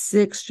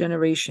 26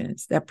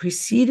 generations that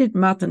preceded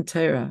Matan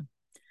Torah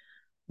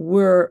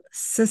were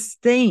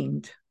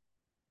sustained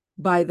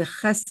by the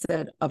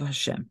chesed of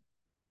Hashem.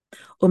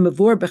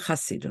 Umevor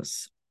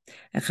b'chasidus.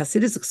 And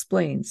Chasidus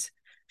explains,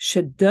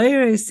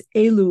 Shedairis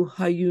elu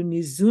hayu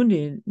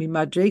nizunin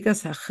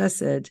mimadregas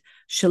hachesed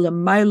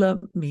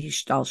shelamayla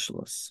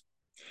mihishtalshalos.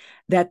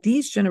 That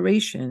these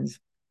generations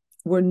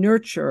were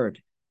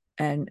nurtured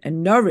and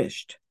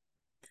nourished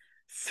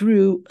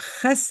through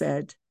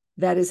chesed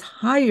that is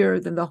higher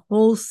than the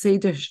whole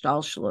Seder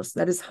Hishtalshalos,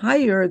 that is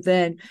higher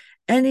than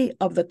any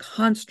of the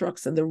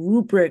constructs and the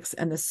rubrics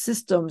and the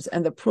systems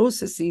and the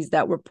processes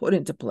that were put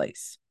into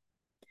place.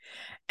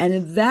 And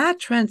in that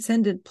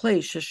transcendent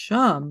place,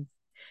 Shasham,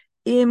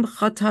 im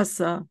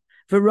chatasa,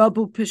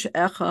 v'rabu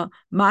pishecha,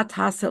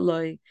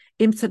 matasaloi,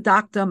 im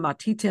tzedakta,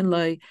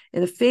 matitenloi,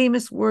 in the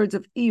famous words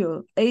of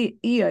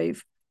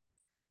Eiv,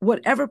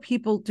 whatever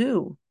people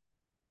do,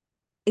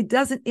 it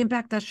doesn't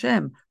impact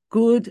Hashem,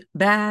 good,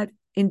 bad,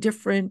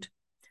 indifferent.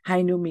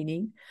 Hainu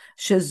meaning,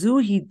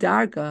 shazuhi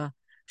darga,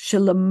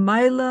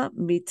 shelamayla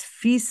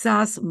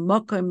mitfisas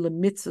makom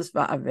lemitzvos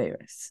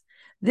va'averis.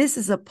 This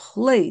is a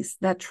place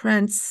that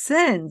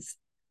transcends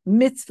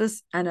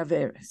mitzvahs and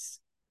averis,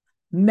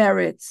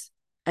 merits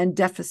and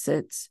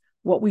deficits,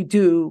 what we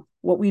do,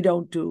 what we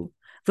don't do.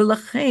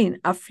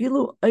 V'lachein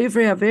afilu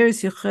ovrei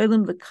averis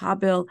yechelim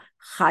lekabel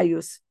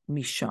chayus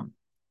misham.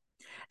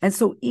 And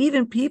so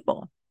even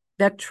people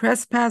that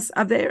trespass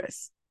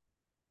averis,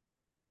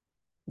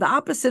 the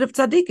opposite of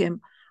tzaddikim,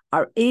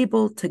 are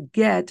able to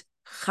get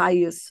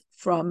chayus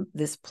from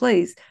this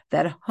place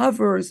that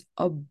hovers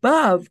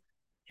above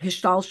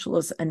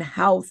hishtalshalos and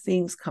how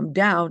things come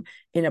down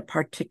in a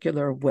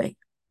particular way.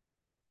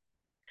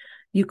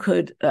 You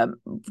could,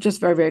 just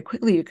very, very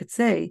quickly, you could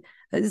say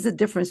that there's a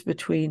difference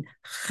between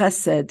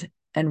chesed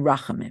and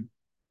rachamim.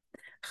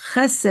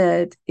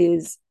 Chesed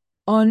is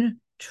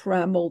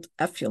untrammeled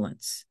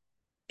effluence.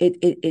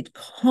 It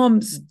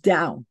comes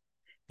down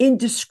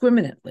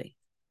indiscriminately.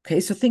 Okay,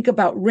 so think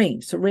about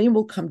rain. So rain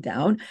will come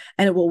down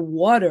and it will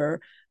water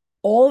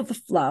all of the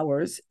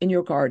flowers in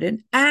your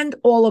garden and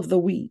all of the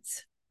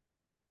weeds.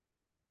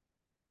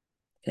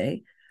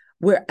 Okay,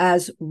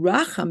 whereas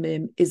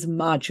rachamim is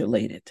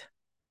modulated.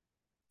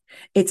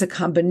 It's a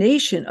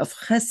combination of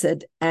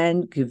chesed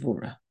and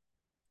gevura.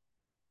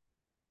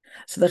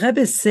 So the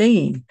Rebbe is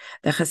saying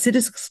that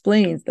Chassidus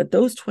explains that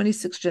those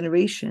 26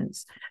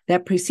 generations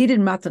that preceded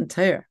Matan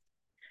Torah,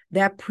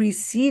 that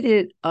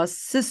preceded a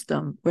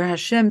system where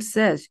Hashem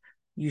says,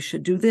 you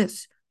should do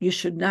this, you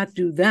should not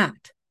do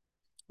that.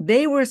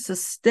 They were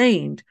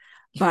sustained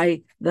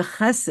by the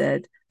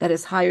chesed that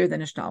is higher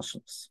than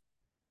Ishtalshalos.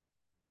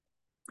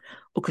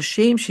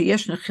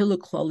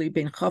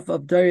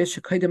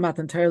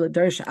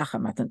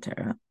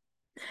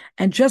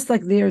 And just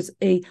like there's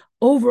a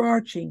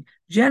overarching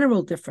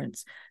general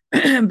difference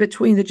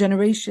between the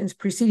generations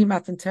preceding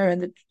Matan Torah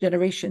and the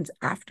generations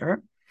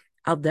after,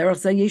 the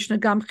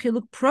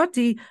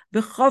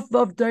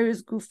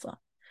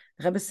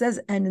Rebbe says,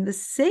 and in the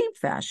same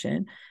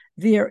fashion,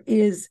 there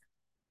is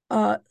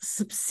a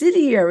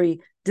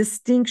subsidiary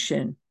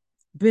distinction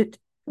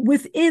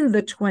within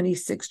the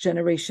 26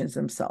 generations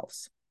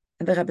themselves.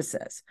 And the Rebbe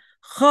says,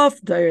 Chav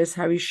Dairis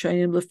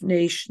Harishonim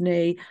Lifnei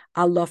Shnei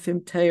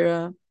Alafim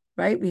Teira.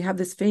 Right? We have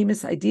this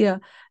famous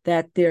idea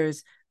that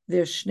there's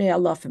Shnei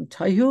Alafim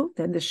Tayu,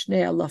 then the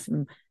Shnei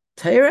Alafim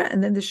Teira,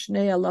 and then the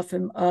Shnei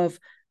Alafim of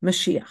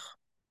Mashiach.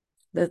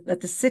 That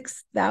the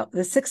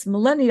six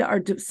millennia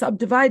are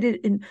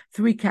subdivided in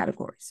 3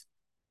 categories.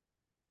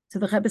 So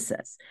the Rebbe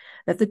says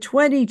that the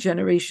 20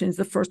 generations,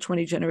 the first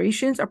 20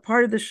 generations, are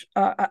part of the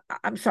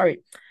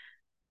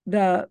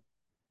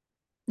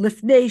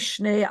Lifnei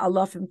Shnei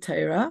Alafim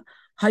Teira.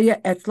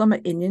 Haya etzlam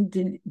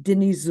inyan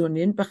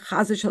dinizunin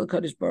b'chazah shel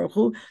Kadosh Baruch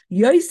Hu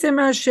yoisem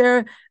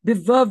asher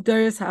b'vav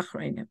daris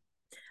hachreinim.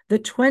 The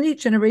 20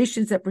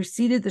 generations that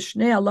preceded the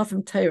Shnei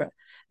Alafim Teira,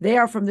 they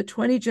are from the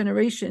 20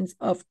 generations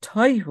of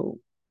Toihu,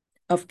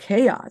 of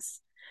chaos.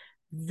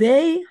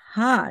 They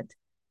had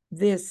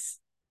this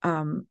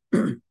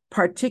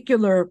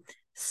particular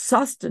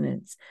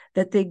sustenance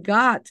that they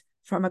got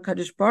from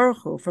HaKadosh Baruch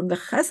Hu, from the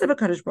Chesed of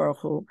HaKadosh Baruch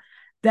Hu,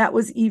 that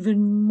was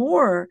even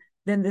more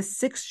than the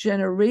 6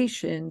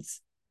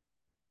 generations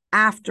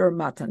after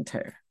Matan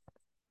Torah.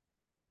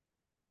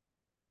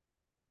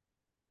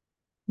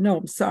 No,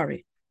 I'm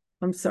sorry.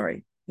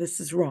 This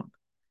is wrong.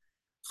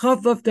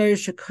 Chavav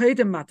Darish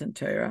Shekoidem Matan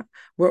Torah,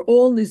 we're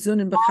all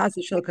nizunin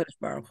b'chazah shel Kadosh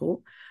Baruch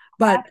Hu,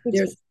 but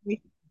there's.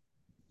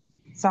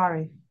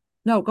 Sorry.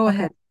 No, go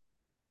ahead.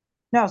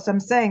 No, so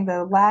I'm saying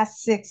the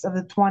last 6 of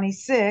the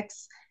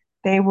 26,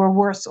 they were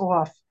worse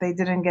off. They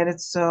didn't get it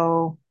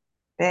so.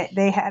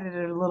 They had it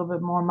a little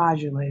bit more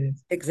modulated.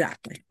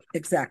 Exactly.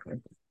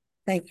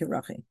 Thank you,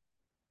 Rachi.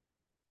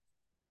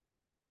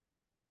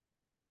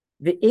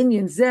 The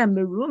inyan zeh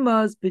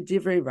merumaz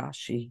b'divrei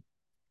Rashi,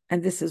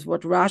 and this is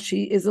what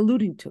Rashi is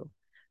alluding to.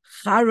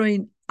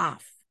 Charoin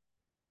af.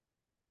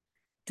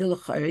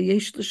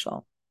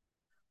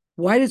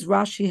 Why does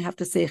Rashi have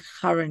to say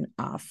charoin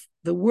af?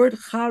 The word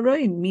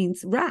charoin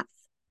means wrath.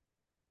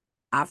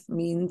 Af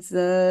means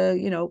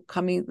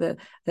coming, the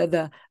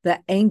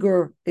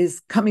anger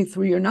is coming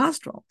through your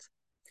nostrils.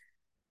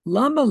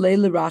 Lama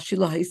leila Rashi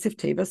lahaisif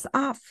tevas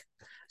af.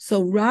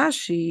 So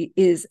Rashi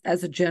is,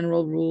 as a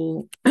general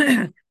rule,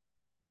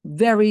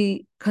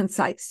 very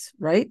concise,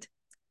 right?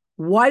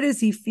 Why does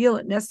he feel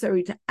it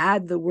necessary to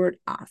add the word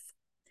af?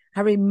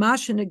 The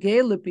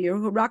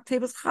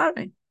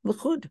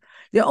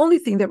only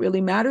thing that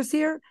really matters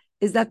here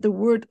is that the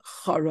word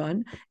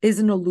charan is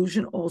an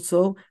allusion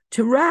also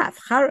to wrath,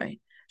 charan.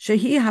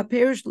 Shehi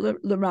haperish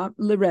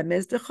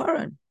leremez de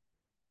charan,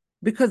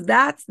 because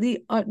that's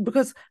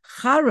because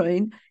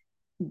charan,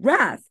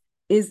 wrath,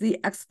 is the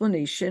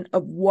explanation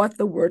of what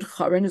the word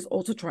charan is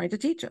also trying to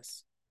teach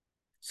us.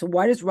 So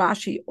why does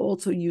Rashi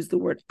also use the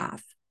word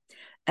af?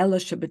 Ela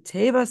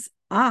shebetevas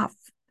af.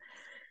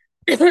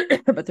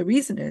 But the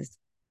reason is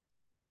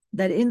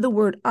that in the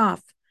word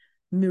af,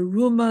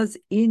 mirumas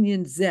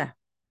inyan zeh,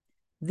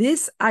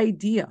 this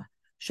idea,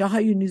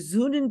 shahayu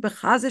nizunin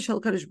b'chazeh shel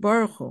Kadosh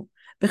Baruch Hu,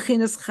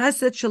 b'chinas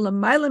chesed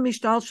shelamayla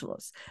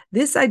mishtalshelos,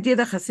 this idea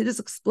that Hasidus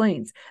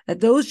explains that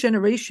those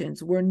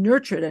generations were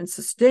nurtured and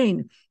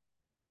sustained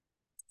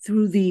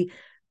through the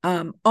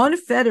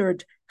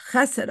unfettered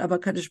chesed of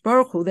HaKadosh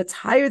Baruch Hu that's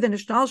higher than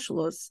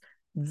ishtalshelos,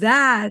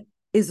 that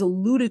is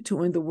alluded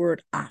to in the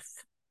word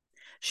af.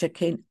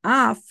 Shekain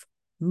af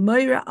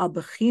meira al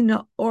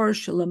bechina or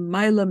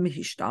shelamayla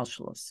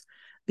mihishtalshelos,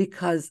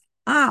 because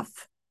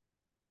af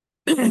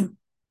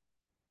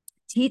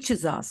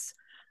teaches us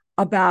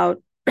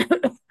about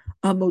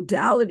a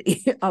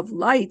modality of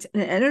light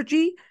and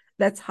energy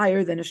that's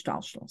higher than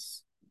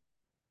ishtalshelos.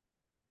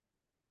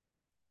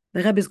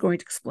 The Rebbe is going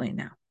to explain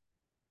now.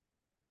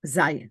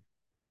 Zayin.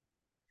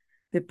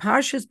 The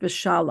Parshas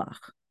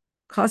B'Shalach,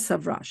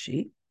 Kasav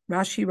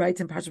Rashi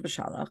writes in Parshas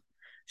B'Shalach,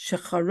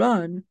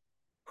 Shecharan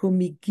hu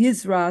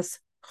migizras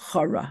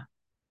chara,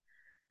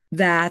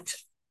 that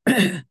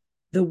the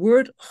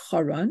word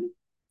charan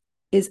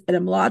is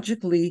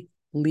etymologically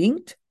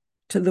linked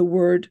to the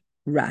word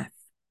wrath.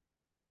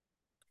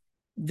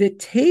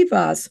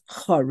 V'tevas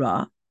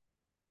chara,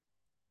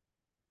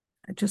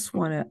 I just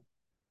want to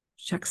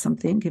check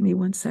something. Give me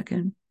 1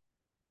 second.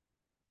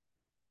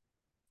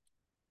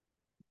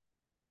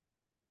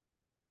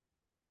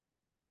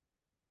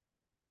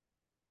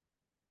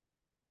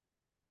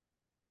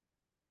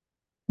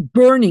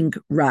 Burning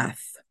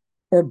wrath,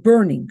 or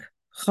burning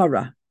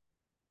chara.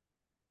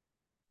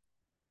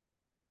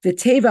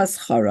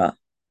 V'tevas chara,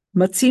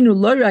 matzinu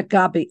lo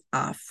ragabi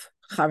af,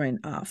 charin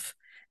af.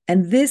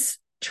 And this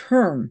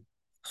term,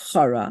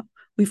 chara,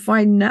 we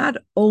find not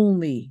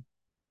only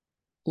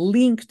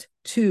linked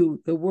to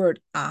the word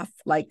af,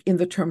 like in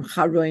the term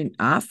charoin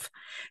af,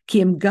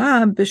 kim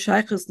gam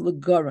b'shaychus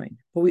legorin,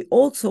 but we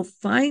also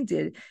find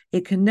it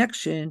a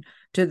connection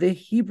to the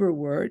Hebrew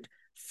word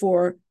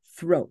for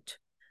throat.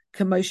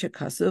 K'moshe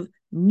kasav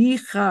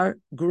nichar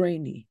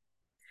graini,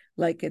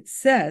 like it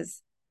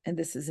says, and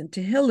this is in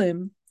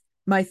Tehillim,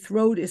 my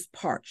throat is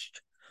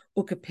parched.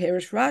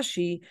 Ukaperish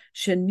Rashi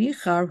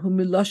shenichar hu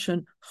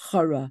miloshen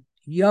chara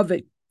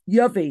yaveh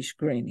yavesh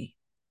grainy,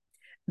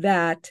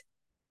 that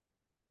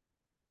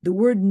the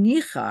word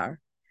nichar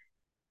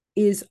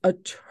is a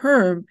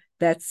term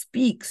that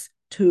speaks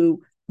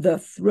to the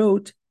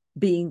throat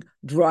being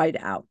dried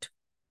out,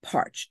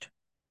 parched.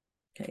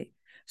 Okay,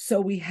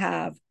 so we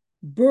have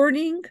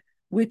burning,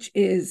 which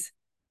is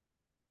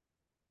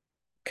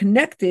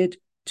connected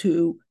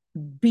to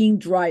being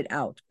dried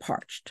out,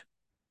 parched.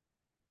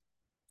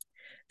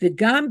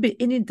 V'gam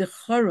be'inin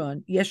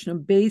decharon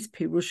yeshnam beis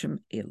perushim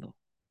elu.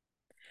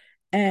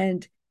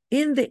 And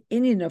in the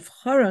inin of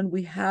Haran,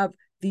 we have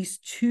these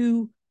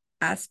two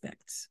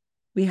aspects.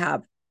 We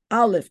have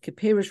Aleph,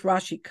 Keperish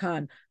Rashi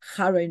Khan,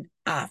 Charen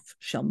Af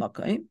Shel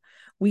Makoim.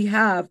 We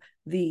have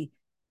the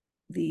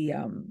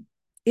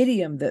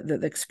idiom, the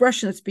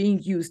expression that's being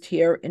used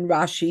here in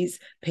Rashi's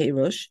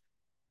Perush,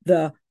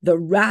 the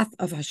wrath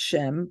of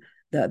Hashem,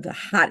 the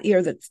hot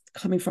air that's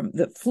coming from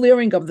the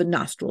flaring of the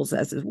nostrils,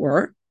 as it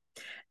were.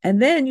 And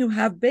then you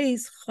have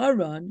Beis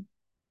Haran.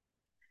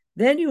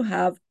 Then you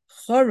have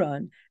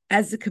Haran,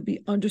 as it could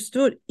be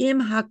understood,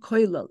 Im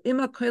HaKoilel. Im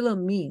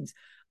HaKoilel means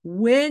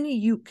when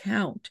you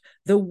count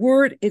the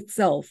word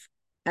itself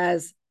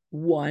as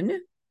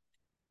one,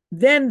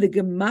 then the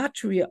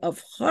gematria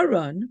of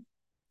Haran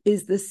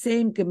is the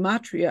same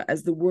gematria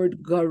as the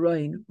word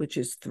garoin, which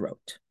is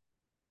throat.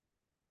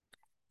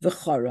 The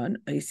Haran,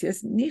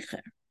 Isis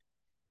Nicher.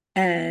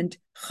 And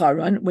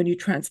Haran, when you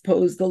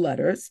transpose the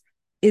letters,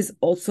 is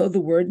also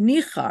the word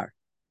Nichar,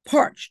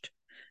 parched.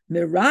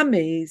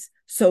 Mirames,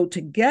 so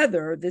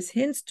together, this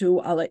hints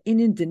to ala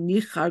inin de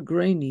nichar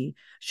graini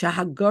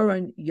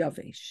shahagaran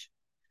yavesh,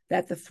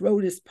 that the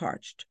throat is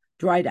parched,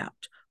 dried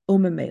out.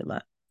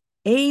 Umemela,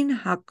 ein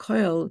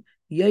hakoil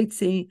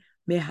yaitze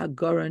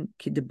mehagaran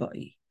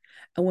kidebai.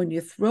 And when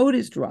your throat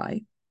is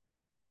dry,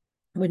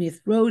 when your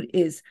throat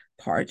is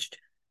parched,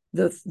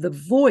 the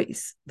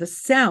voice, the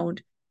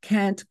sound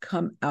can't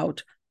come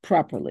out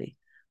properly.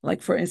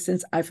 Like, for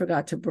instance, I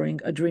forgot to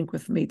bring a drink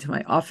with me to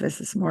my office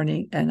this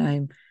morning, and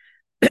I'm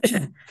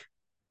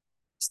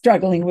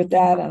struggling with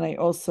that, and I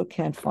also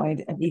can't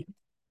find any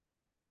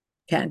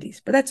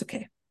candies, but that's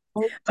okay.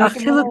 Take a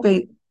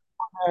minute.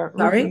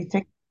 Sorry?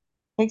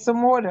 Take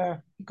some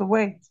water. You can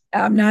wait.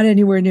 I'm not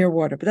anywhere near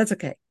water, but that's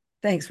okay.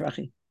 Thanks,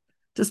 Rachi.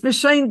 Just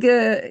Mishain,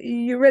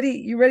 you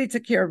ready to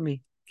take care of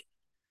me.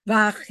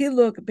 And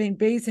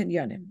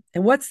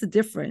what's the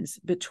difference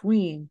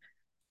between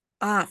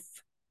af,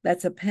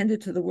 that's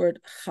appended to the word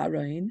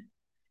charain,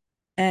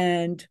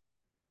 and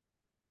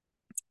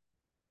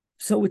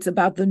so it's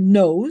about the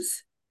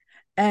nose,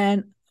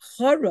 and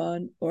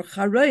charan or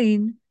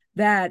charain,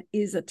 that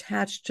is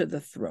attached to the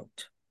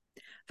throat.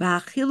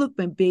 The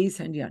Rebbe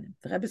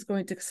is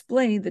going to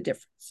explain the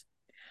difference.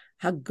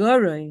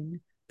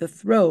 Hagarein, the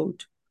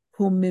throat,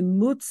 hu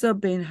mimutza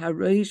ben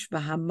hareish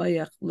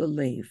v'hamayach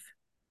lelev.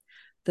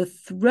 The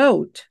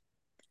throat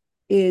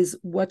is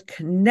what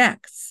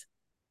connects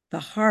the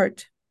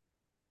heart.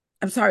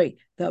 I'm sorry,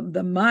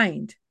 the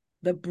mind,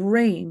 the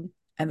brain,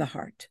 and the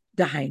heart.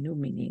 Dahainu,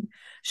 meaning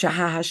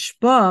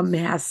shahahashpa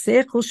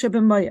mehasechel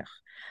shebemayach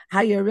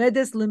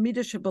hayeredes lemida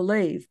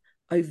shebelev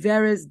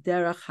overes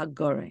derech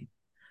hagarein.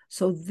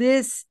 So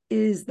this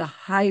is the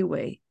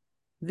highway.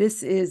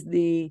 This is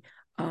the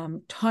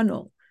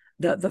tunnel,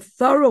 the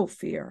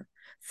thoroughfare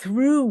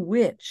through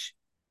which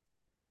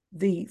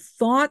the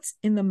thoughts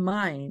in the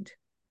mind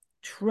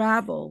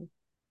travel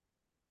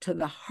to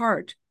the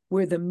heart,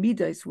 where the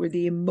midas, where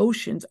the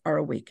emotions are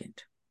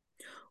awakened.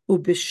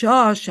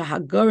 Ubisha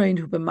shahagarein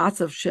hu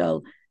b'matzav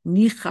shel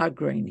nichar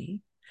graini,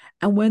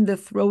 and when the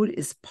throat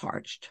is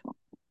parched,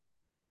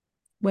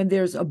 when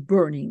there's a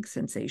burning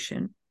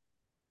sensation,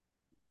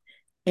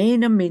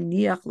 eina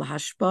meniach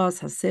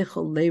lahashpas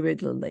hasechel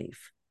lered lelev.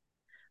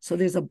 So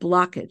there's a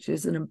blockage,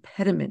 there's an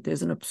impediment,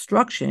 there's an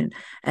obstruction,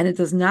 and it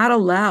does not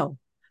allow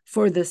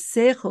for the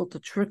sechel to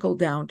trickle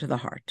down to the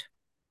heart.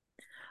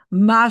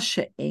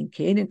 Masha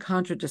enkein, in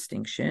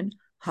contradistinction,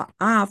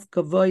 ha'af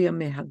gavoya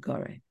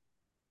mehagare.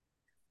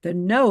 The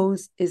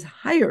nose is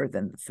higher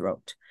than the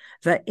throat.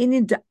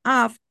 Va'inin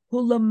da'af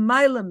hu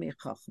lamayla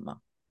mechachma.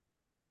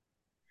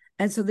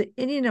 And so the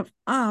inyan of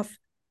af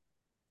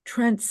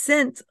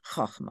transcends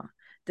chachma.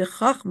 The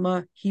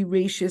chachma he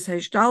reishes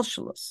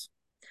hashtalshalos.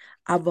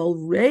 Aval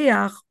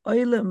reach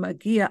oile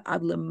magia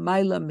ad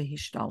lamayla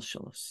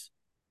mehishtalshalos.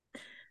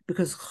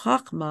 Because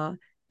chachma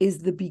is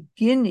the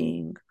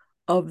beginning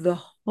of the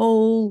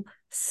whole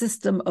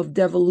system of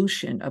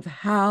devolution, of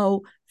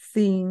how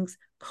things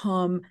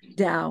come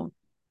down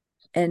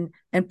and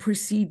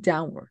proceed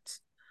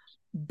downwards.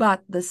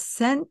 But the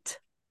sense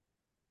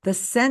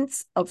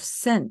of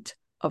scent,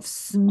 of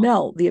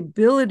smell, the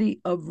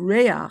ability of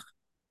reach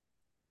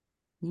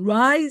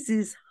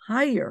rises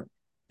higher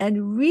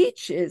and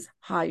reaches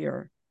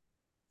higher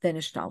than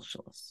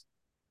ishtalshalos.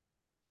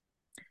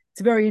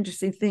 It's a very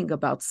interesting thing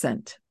about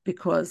scent,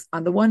 because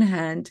on the one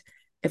hand,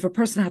 if a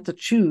person had to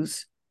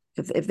choose,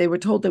 if they were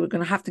told they were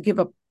going to have to give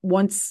up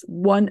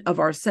one of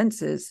our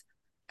senses,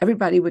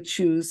 everybody would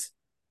choose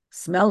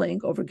smelling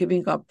over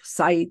giving up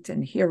sight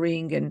and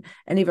hearing and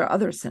any of our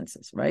other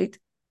senses, right?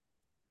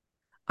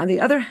 On the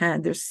other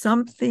hand, there's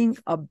something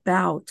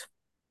about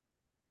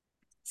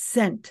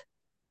scent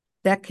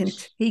that can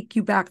take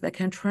you back, that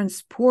can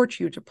transport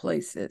you to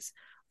places,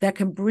 that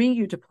can bring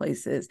you to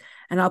places.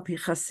 And Al Pi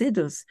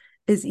Chasidus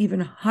is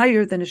even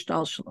higher than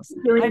Ishtalshalos.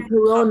 During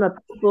Corona,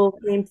 people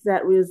came to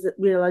that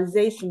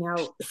realization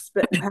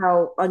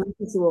how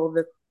unusual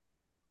the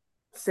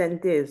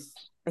scent is.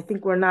 I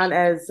think we're not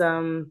as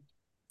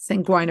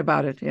sanguine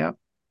about it. Yeah.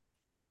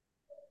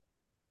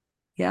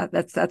 Yeah,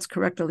 that's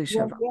correct,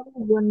 Alicia.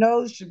 Your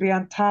nose should be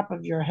on top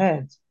of your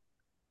head.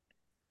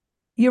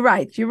 You're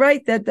right. You're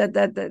right that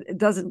it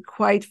doesn't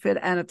quite fit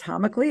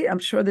anatomically. I'm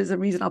sure there's a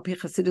reason Al Pi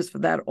Chasidus for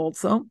that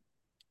also.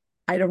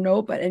 I don't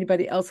know, but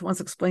anybody else wants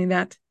to explain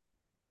that?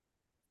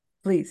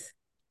 Please.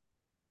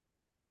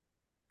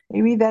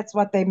 Maybe that's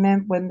what they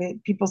meant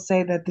when people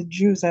say that the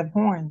Jews have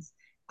horns,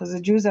 because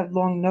the Jews have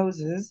long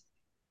noses,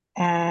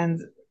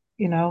 and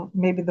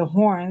maybe the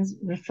horns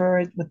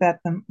refer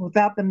without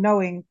them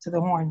knowing to the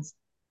horns.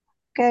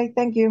 Okay,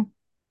 thank you.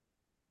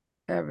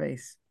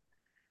 Erase.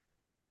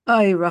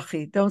 Ay,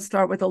 Rachi, don't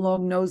start with the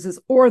long noses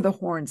or the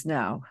horns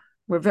now.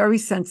 We're very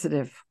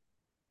sensitive.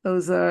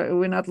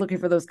 We're not looking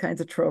for those kinds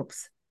of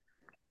tropes.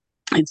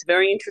 It's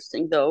very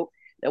interesting, though,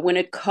 that when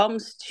it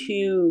comes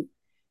to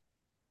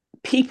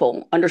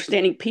people,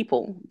 understanding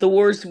people, the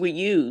words we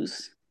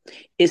use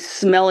is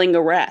smelling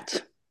a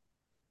rat.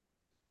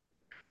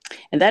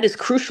 And that is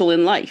crucial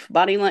in life.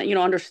 Body language,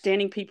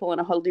 understanding people on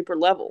a whole deeper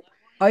level.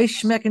 Ay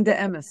schmecken de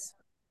emes.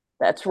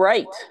 That's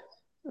right.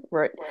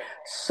 Right.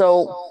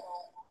 So,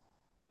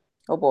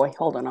 oh boy,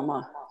 hold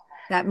on.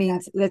 That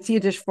means that's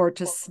Yiddish for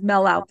to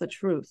smell out the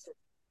truth.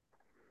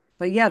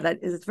 But yeah,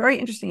 it's very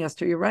interesting,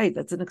 Esther. You're right.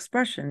 That's an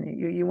expression.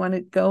 You want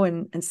to go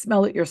and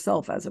smell it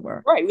yourself, as it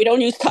were. Right. We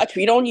don't use touch.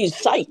 We don't use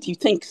sight. You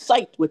think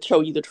sight would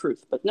show you the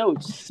truth, but no,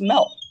 it's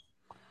smell.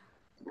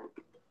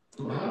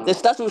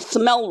 This doesn't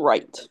smell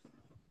right.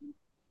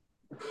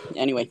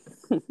 Anyway.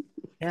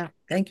 Yeah,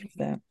 thank you for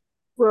that.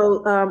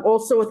 Well,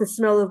 also with the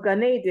smell of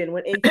Gan Eden,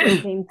 when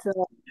Yitzchak came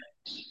to,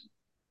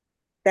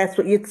 that's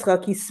what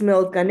Yitzchak, he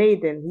smelled Gan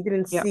Eden. He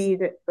didn't see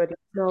it, but he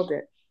smelled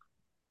it.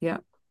 Yeah.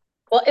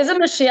 Well,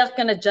 isn't Mashiach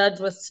going to judge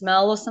with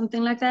smell or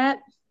something like that?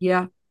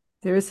 Yeah,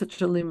 there is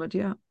such a limud,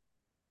 yeah.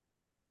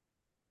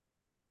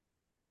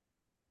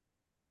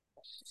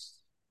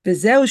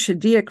 V'zeu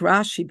shediak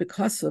Rashi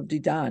because of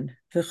Didan,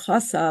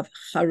 v'chasav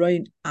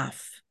charoin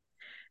af.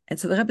 And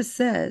so the Rebbe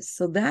says,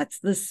 so that's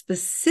the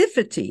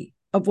specificity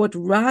of what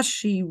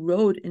Rashi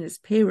wrote in his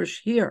Perush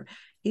here.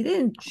 He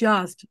didn't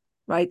just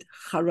write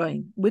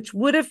charoin, which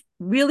would have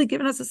really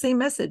given us the same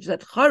message,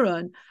 that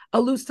charon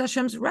alludes to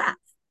Hashem's wrath.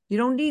 You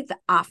don't need the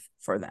af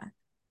for that.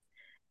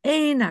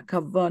 Ein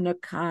hakavana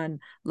kan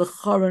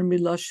lecharon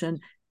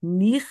miloshen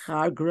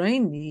nichar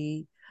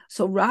greini.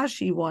 So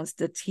Rashi wants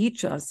to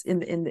teach us in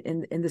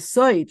the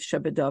Soid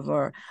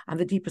Shebedavar on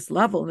the deepest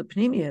level in the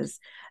Pnimius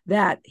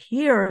that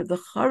here the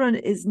charon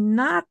is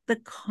not the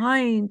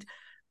kind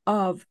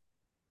of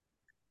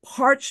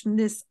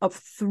parchedness of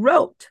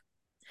throat.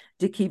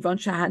 Dikivan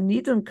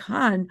shahanidun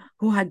kan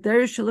who had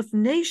derishulif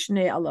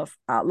neshne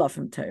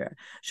alafim teir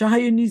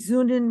shahayu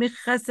nizunin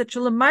micheset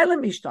shalamayla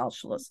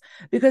mishtalshalos.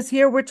 Because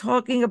here we're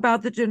talking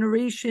about the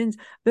generations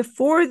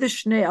before the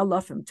shnei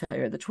alafim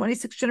teir, the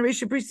 26th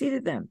generation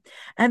preceded them,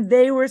 and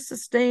they were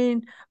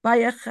sustained by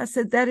a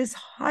chesed that is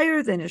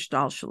higher than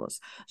ishtalshalos.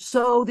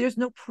 So there's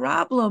no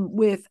problem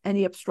with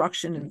any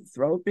obstruction in the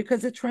throat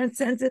because it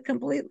transcends it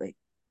completely.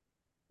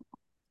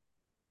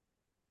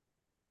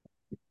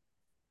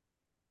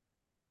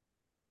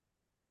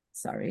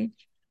 Sorry.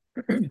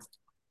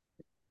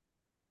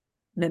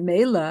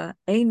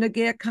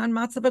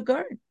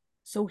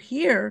 So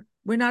here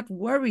we're not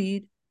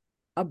worried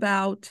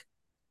about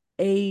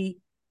a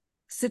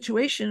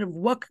situation of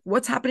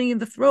what's happening in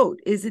the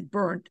throat. Is it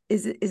burnt?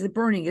 Is it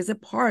burning? Is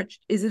it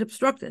parched? Is it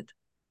obstructed?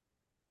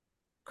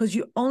 Because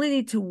you only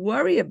need to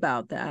worry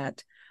about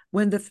that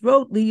when the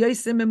throat,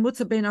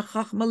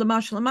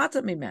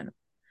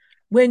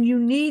 when you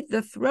need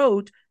the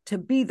throat to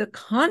be the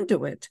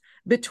conduit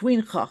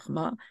between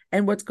Chachma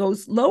and what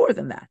goes lower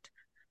than that.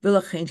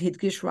 That's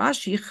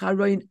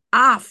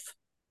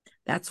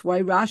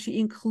why Rashi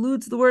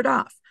includes the word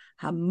af.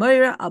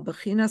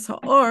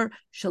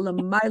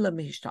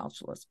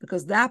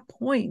 Because that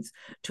points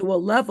to a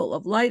level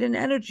of light and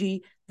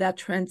energy that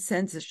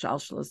transcends the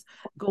shalshalos.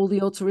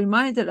 Goldie also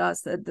reminded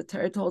us that the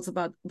Torah talks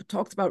about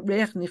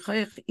reich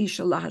nichayich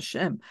isha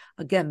laHashem,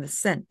 again the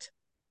scent.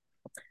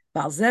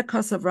 Balzeh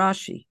kasav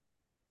Rashi.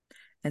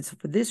 And so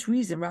for this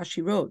reason,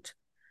 Rashi wrote,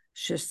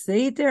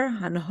 Sheseder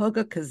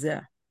hanhoga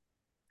kazeh,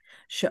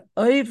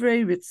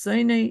 she'oivrei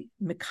ritzonei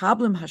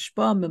mekablim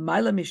hashpa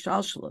memayla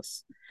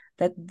mishalshalos,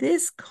 that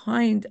this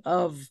kind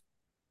of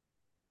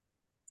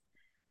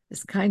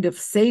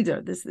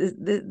seder,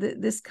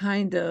 this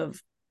kind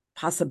of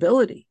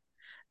possibility,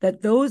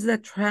 that those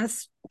that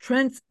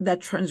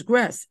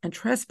transgress and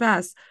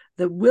trespass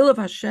the will of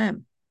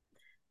Hashem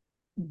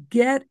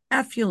get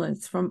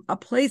effluence from a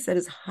place that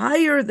is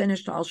higher than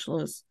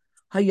Ishtalshalos,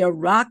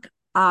 Hayarak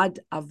ad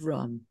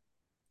Avram.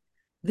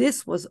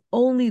 This was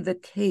only the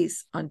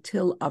case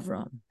until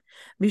Avram.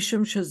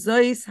 Mishum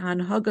shazois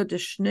hanhaga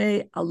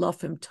deshnei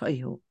alofim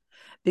toihu,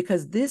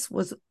 because this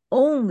was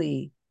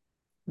only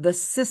the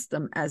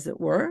system, as it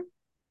were,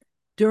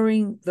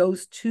 during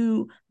those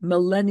 2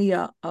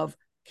 millennia of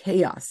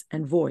chaos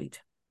and void.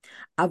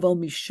 Aval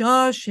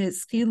misha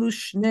shehiskilu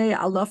shnei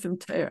alofim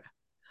Torah.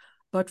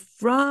 But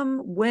from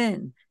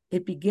when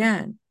it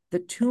began, the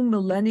 2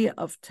 millennia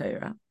of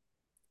Torah,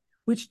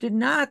 which did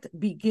not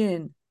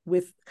begin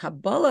with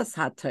Kabbalah's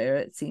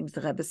HaTorah, it seems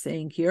the Rebbe is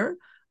saying here,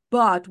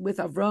 but with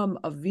Avram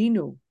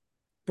Avinu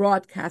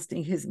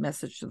broadcasting his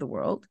message to the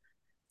world,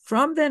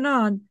 from then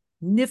on,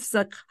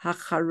 Nifzak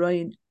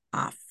HaCharoin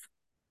Af.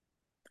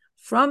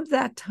 From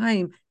that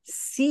time,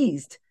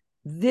 ceased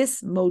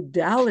this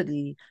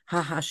modality,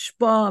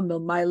 HaHashpa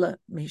Milmaila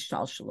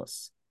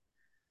Mishtalshalos,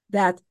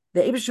 that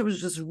the Eibusher was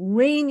just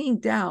raining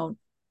down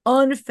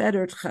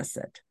unfettered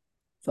chesed.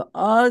 For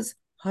us,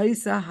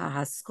 Haisa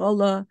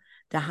HaHaskola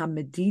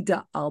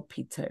Dahamedida Al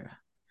Pitera.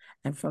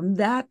 And from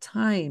that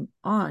time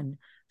on,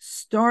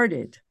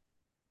 started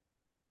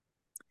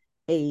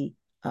a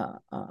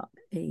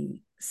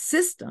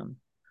system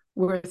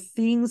where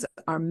things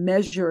are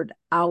measured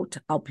out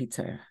al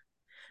piter.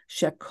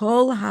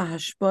 Shekol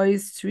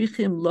hahashbois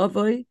tzrichim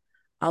lovoy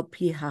al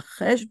pi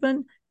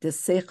hacheshben de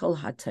seichel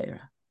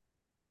hatera.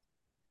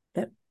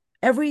 That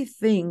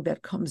everything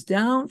that comes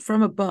down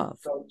from above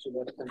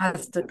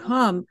has to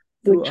come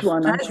through Which a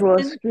one on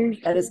Cross cheshbon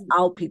Street? that is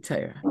al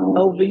piter.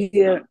 Over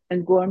here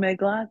in Gourmet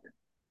Glad?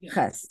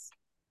 Ches.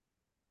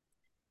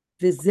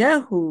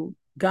 Vizehu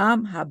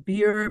gam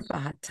habir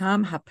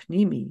bahatam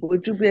hapnimi.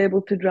 Would you be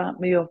able to drop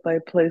me off by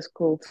a place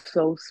called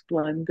So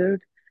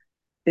Splendid?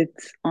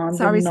 It's on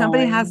Sorry, the 9.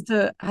 somebody has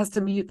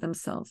to mute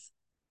themselves.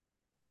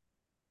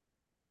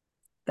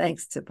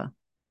 Thanks, Tippa.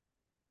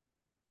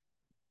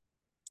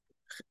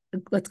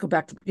 Let's go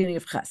back to the beginning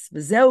of Ches.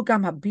 V'zeu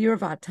gam habir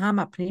v'hatam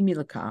hapnimi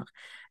lekach.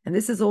 And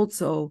this is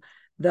also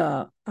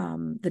the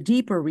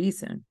deeper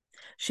reason.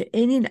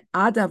 She'enin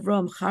ad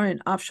Avram charin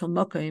af shel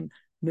mokim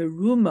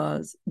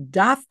merumaz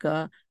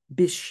dafka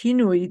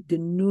bishinui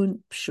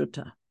denun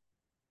pshuta.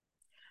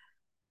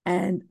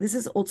 And this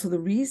is also the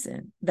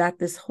reason that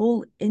this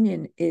whole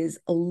inyan is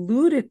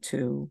alluded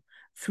to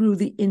through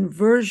the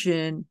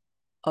inversion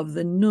of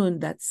the nun,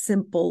 that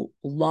simple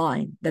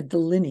line that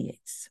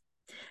delineates.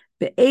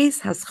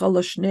 Be'ez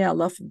haschala shnei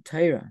alafim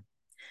Torah,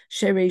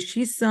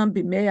 shereishisam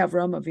b'mei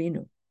Avram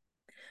Avinu.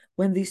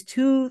 When these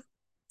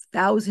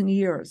 2,000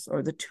 years,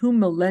 or the 2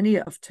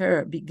 millennia of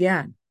Torah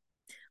began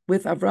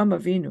with Avram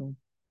Avinu,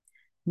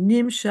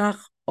 nimshach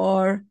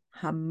or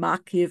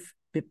hamakiv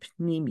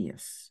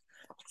b'pnimius.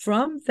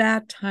 From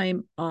that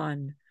time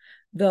on,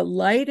 the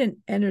light and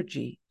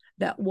energy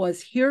that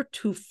was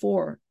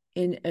heretofore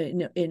in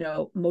a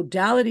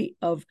modality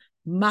of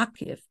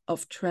makiv,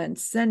 of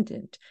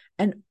transcendent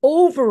and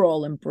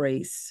overall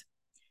embrace,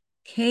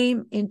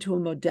 came into a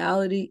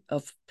modality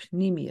of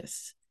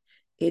pnimius.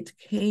 It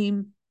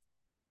came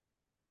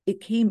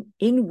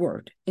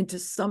inward into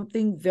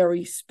something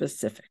very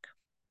specific.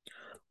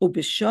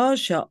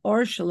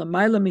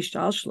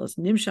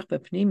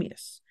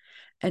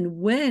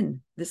 And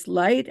when this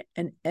light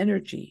and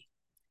energy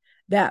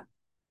that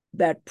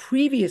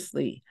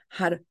previously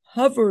had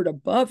hovered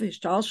above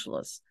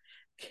Hishtalshalos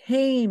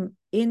came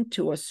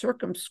into a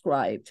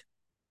circumscribed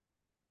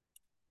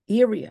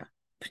area,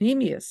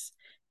 Pnimius,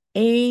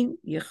 Ein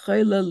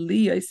Yechayla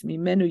Liyos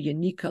Mimenu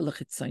Yanika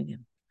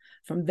L'Chitzayim.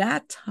 From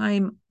that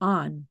time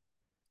on,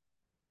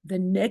 the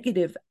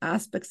negative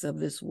aspects of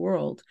this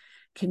world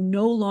can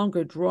no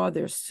longer draw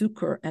their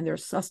succor and their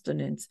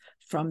sustenance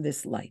from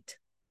this light.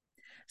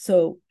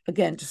 So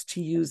again, just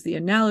to use the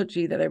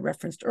analogy that I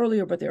referenced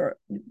earlier, but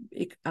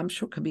I'm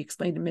sure can be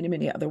explained in many,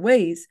 many other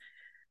ways,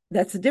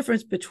 that's the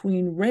difference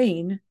between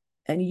rain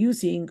and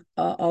using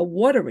a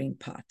watering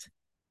pot.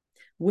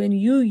 When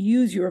you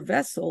use your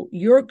vessel,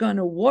 you're going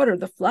to water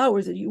the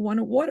flowers that you want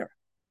to water.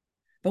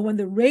 But when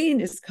the rain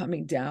is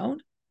coming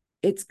down,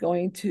 it's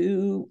going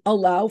to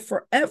allow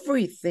for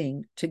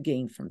everything to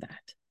gain from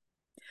that.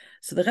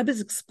 So the Rebbe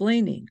is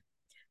explaining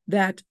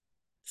that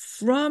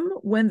from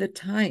when the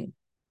time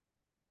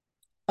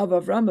of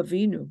Avram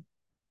Avinu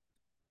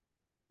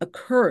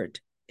occurred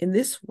in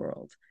this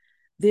world,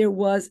 there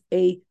was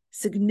a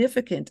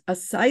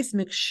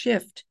seismic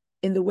shift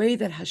in the way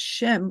that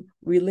Hashem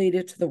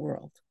related to the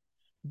world.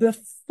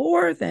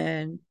 Before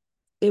then,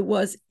 it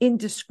was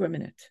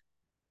indiscriminate.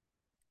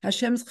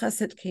 Hashem's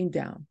chesed came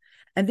down,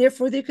 and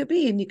therefore there could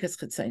be nikas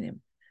chitzayim.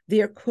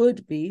 There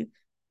could be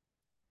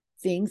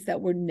things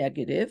that were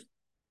negative,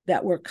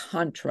 that were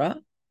contra,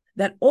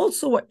 that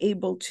also were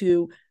able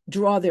to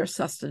draw their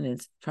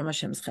sustenance from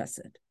Hashem's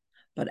chesed.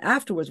 But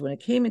afterwards, when it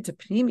came into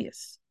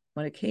pnimius,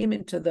 when it came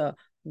into the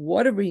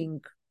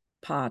watering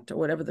pot, or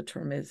whatever the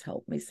term is,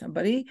 help me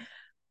somebody,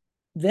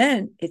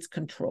 then it's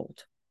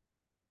controlled.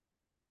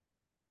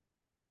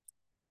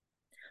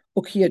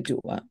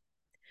 Ukiyadua,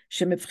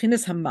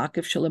 shemivchinas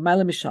hamakif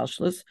shelamayla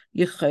mishalshlos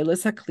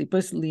yecheles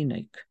haklipos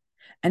linik,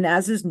 and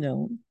as is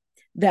known,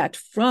 that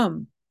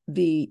from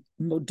the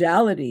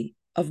modality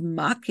of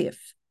makif,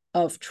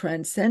 of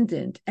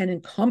transcendent and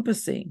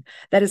encompassing,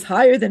 that is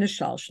higher than a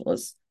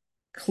shalshalos,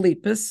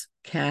 klippas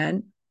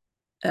can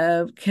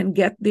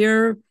get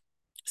their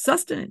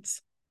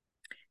sustenance.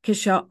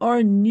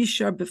 Kisha'ar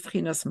nishar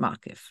b'fchinas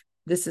makif.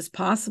 This is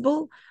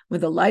possible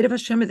when the light of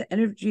Hashem and the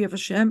energy of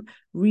Hashem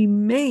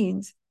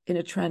remains in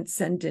a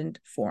transcendent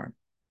form.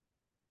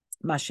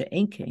 Masha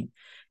enkein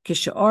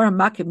kisha'ar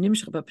makif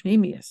nimshach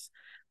b'pnimius.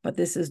 But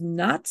this is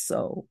not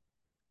so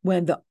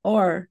when the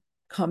or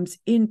comes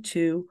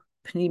into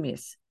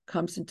pnimius,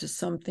 comes into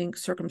something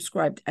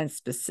circumscribed and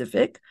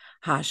specific.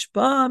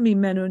 Hashpa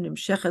mimenu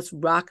nimsheches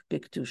rak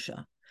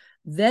biktusha.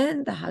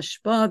 Then the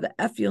hashpa, the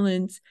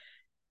effluence,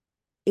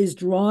 is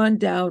drawn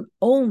down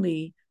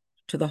only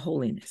to the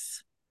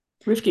holiness.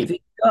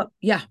 Rivky,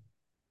 yeah.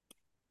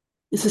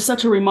 This is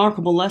such a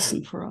remarkable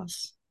lesson for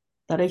us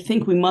that I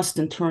think we must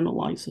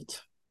internalize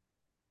it.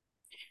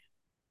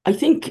 I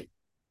think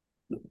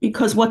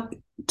because what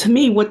the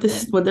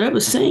Rebbe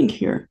was saying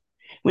here,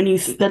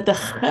 that the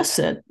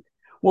chesed,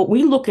 what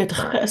we look at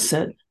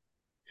chesed,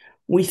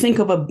 we think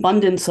of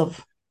abundance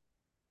of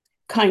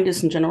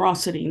kindness and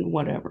generosity and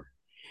whatever.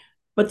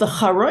 But the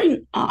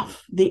charayin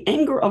af, the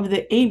anger of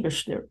the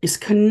Eibishter, is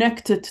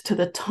connected to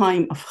the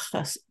time of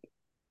chesed.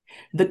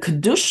 The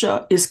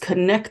kedusha is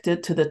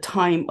connected to the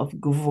time of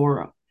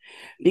gevura,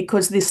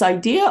 because this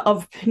idea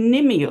of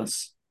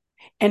pnimius,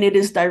 and it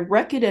is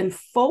directed and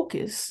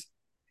focused,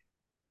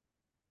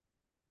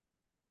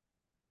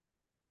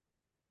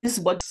 is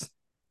what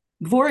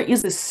gevura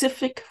is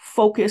specific,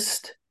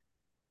 focused,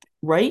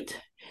 right?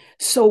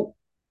 So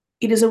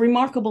it is a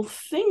remarkable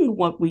thing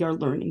what we are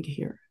learning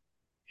here.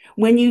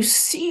 When you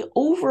see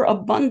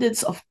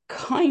overabundance of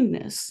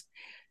kindness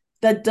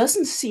that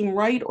doesn't seem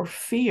right or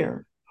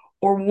fair,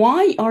 or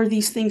why are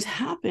these things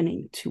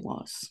happening to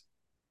us?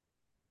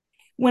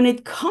 When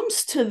it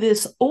comes to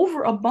this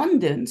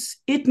overabundance,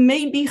 it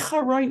may be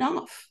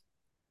charaynaf.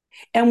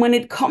 And when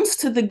it comes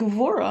to the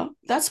gevura,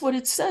 that's what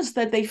it says,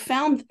 that they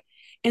found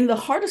in the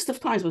hardest of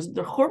times, was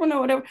the korban or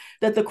whatever,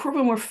 that the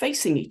korban were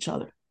facing each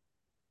other.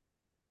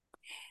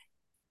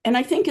 And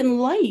I think in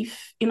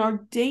life, in our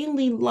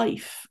daily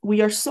life,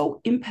 we are so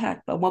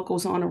impacted by what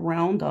goes on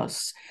around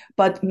us,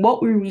 but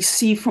what we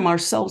receive from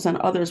ourselves and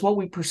others, what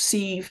we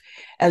perceive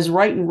as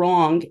right and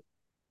wrong.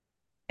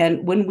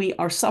 And when we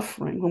are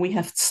suffering, when we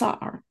have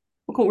tsar,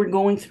 look what we're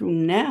going through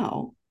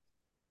now.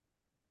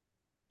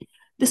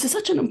 This is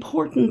such an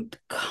important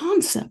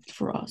concept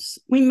for us.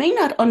 We may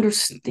not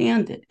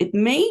understand it. It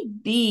may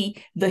be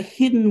the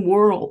hidden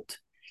world.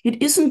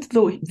 It isn't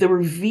the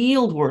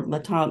revealed world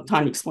that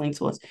Tanya explains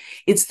to us.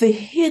 It's the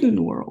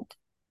hidden world.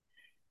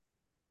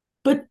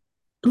 But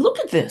look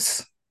at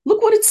this.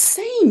 Look what it's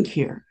saying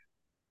here.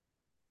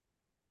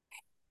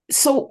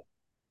 So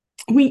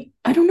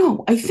I don't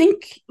know. I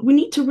think we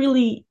need to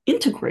really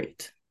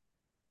integrate.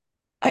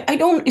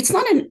 It's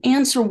not an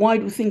answer why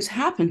do things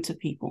happen to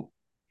people,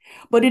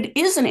 but it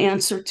is an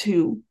answer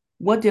to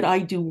what did I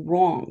do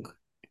wrong?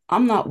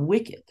 I'm not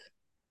wicked.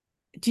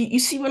 Do you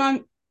see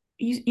what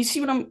you see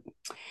what I'm,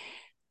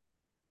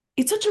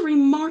 it's such a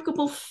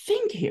remarkable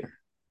thing here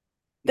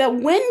that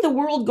when the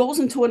world goes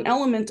into an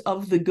element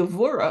of the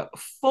gevura,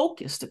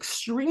 focused,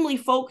 extremely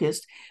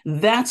focused,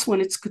 that's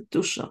when it's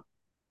kedusha.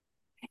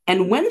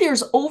 And when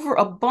there's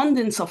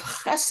overabundance of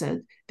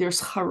chesed, there's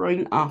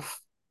charayin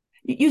af.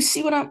 You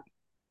see what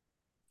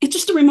it's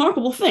just a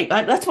remarkable thing.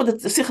 That's what the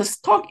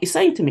Sichas talk is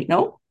saying to me,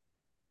 no?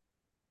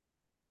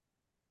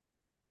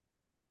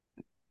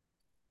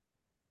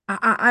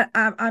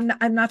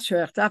 I'm not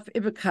sure.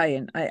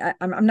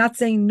 I'm not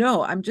saying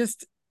no.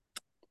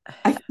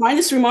 I find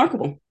this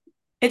remarkable.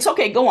 It's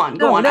okay. Go on.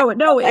 No.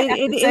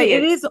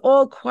 It is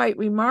all quite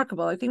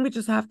remarkable. I think we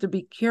just have to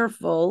be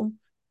careful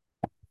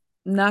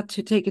not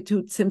to take it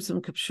to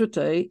tzimtzum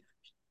k'pshutai.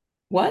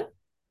 What?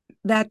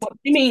 What do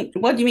you mean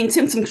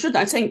tzimtzum k'pshutai?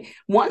 I'm saying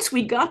once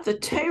we got the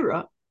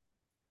Torah,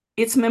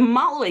 it's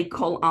memale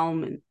kol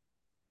almin.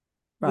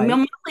 Right.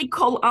 Memale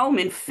kol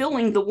almin,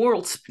 filling the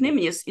world's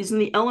pnimius, is in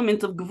the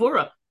element of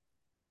gevura.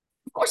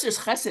 Of course, there's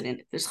chesed in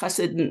it. There's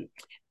chesed,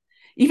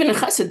 even in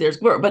chesed, there's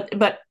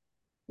gevura.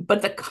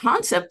 But the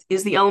concept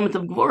is the element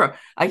of gevura.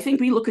 I think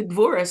we look at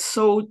gevura as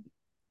so.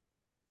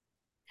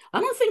 I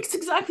don't think it's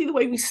exactly the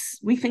way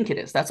we think it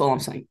is. That's all I'm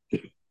saying.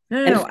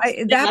 No.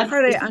 That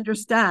part I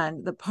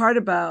understand. The part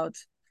about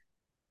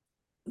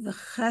the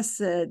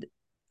chesed,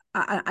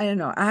 I don't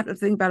know. I have to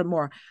think about it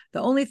more. The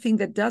only thing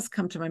that does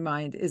come to my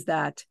mind is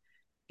that,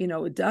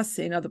 it does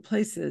say in other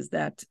places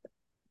that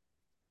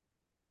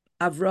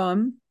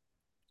Avram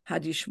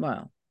had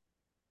Yishmael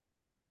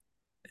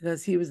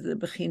because he was the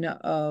bechina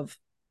of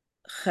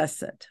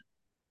chesed.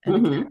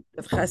 And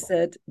of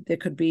chesed, there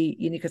could be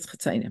yinikas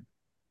chetzainim.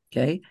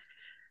 Okay.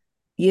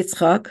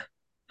 Yitzchak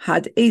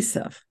had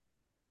Esav.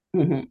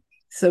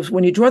 So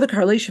when you draw the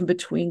correlation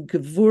between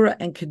Gevura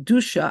and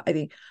Kedusha, I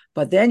think,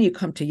 but then you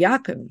come to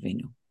Yaakov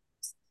Avinu.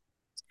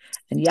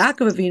 And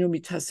Yaakov Avinu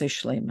mitaseh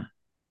shlema.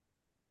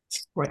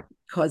 Right.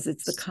 Because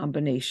it's the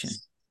combination.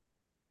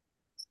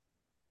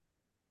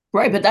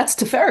 Right, but that's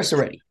Tiferes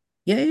already.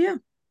 Yeah.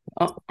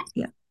 Oh.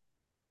 Yeah.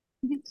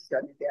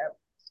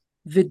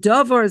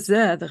 V'davar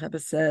zeh, the Rebbe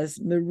says,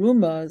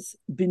 merumaz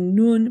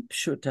binun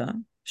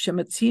pshuta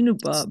shematzinu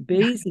ba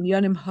beis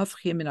inyanim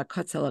hafchim min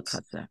akatzel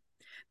akatzer.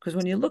 Because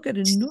when you look at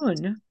a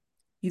nun,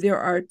 there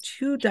are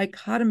two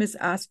dichotomous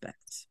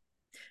aspects.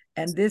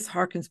 And this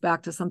harkens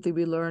back to something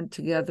we learned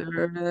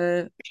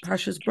together,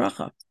 Parshas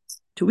Bracha,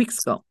 2 weeks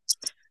ago.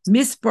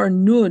 Mispar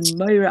nun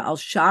meira al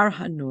shar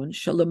hanun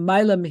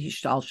shalamayla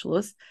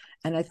mehishtalshalos.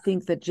 And I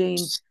think that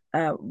Jane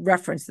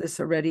referenced this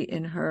already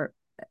in her.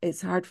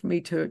 It's hard for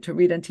me to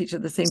read and teach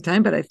at the same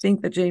time, but I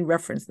think that Jane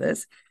referenced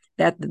this,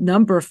 that the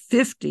number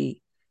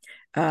 50,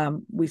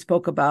 we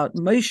spoke about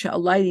Moshe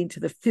alighting to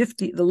the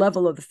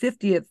level of the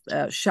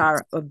 50th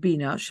shar of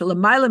Bina,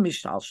 Shalamayla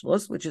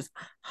Mishtalshalos, which is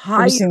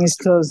higher. Everything is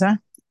closed, huh?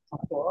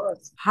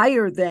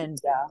 Higher than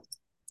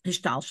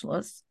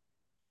Hishtalshalos.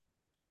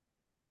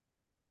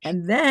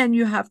 And then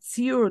you have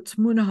Tzir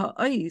Tmuna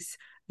Ha'ais,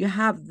 you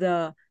have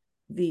the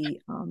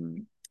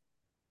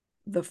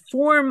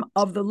form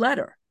of the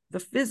letter, the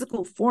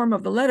physical form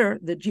of the letter,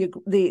 the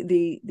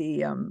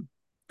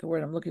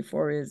word I'm looking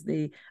for is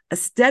the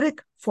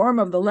aesthetic form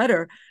of the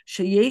letter,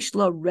 Sheyesh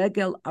La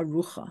Regel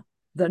Arucha.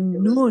 The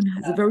nun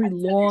has a very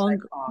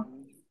long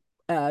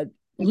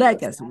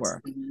leg, as it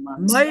were.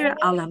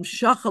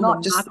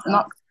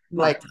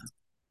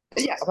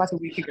 About a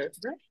week ago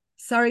today.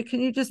 Sorry, can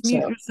you just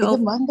mute yourself?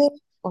 Either Monday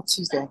or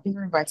Tuesday. I think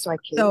you're right. So I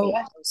came here.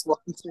 I was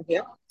walking through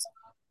here.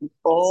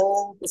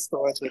 All the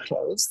stores were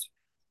closed.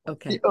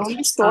 Okay. The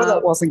only store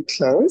that wasn't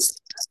closed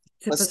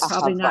was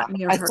probably not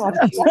near I her thought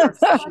computer.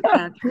 So she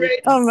can't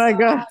read. Oh my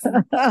God.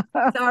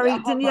 Sorry,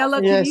 Daniela,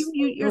 Yes. can you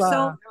mute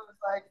yourself?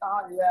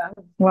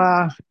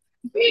 Wow.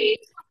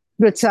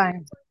 Good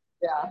time.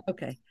 Yeah.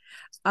 Okay.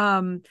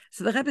 So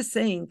the Rebbe is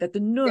saying that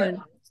the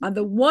nun, on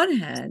the one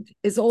hand,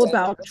 is all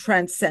about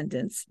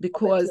transcendence,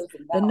 because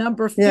the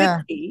number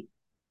 50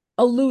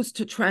 alludes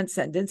to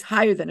transcendence,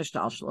 higher than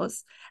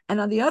Ishtalshalos. And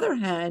on the other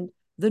hand,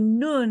 the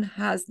nun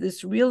has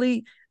this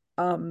really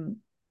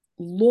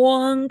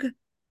long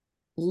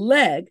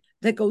leg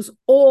that goes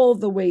all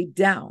the way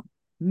down,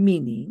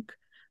 meaning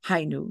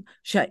Hainu,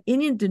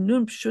 sha'inin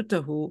denun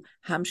pshutahu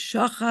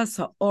hamshachas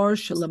ha'or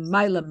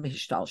shelamayla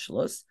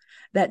mihishtalshalos,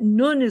 that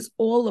nun is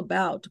all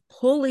about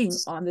pulling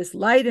on this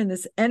light and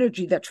this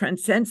energy that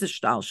transcends the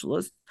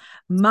shtalshalos,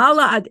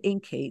 mala ad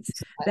enkates,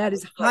 that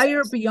is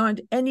higher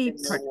beyond any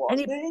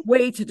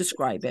way to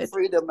describe it,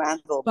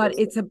 but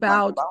it's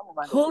about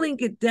pulling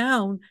it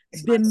down,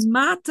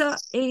 bimata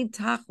ein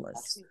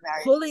tachlis,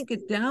 pulling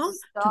it down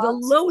to the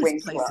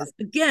lowest places,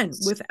 again,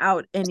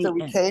 without any So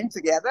we came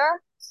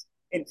together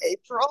in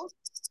April.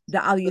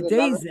 The Al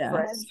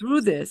Yedezeh,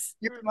 through this,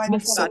 You remind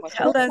us so much.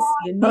 Does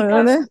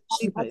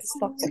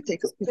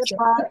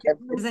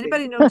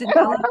anybody know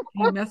Daniela?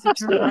 Can you message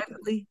her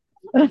privately?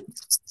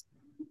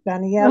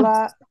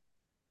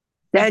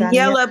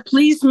 Daniela,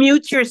 please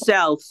mute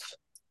yourself.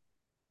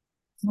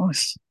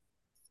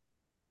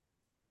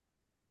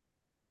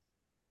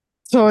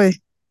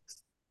 Sorry.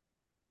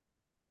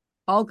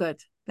 All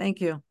good. Thank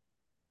you.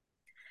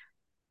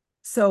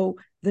 So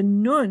the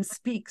nun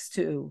speaks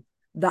to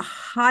the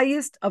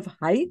highest of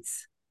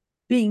heights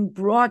being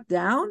brought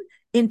down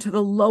into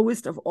the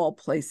lowest of all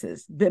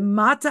places.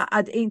 Bimata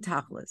ad ein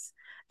tachlis.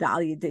 The al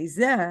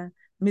yedezeh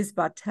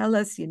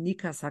mizbateles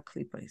yenikas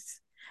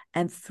haklipos.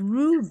 And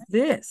through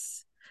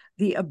this,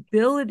 the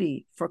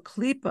ability for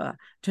klipa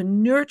to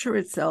nurture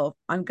itself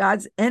on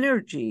God's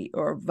energy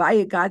or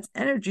via God's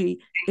energy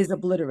is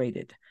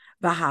obliterated.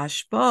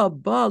 V'hashpa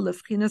ba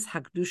lefchinas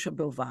hakdusha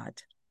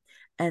bilvad.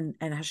 And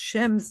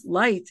Hashem's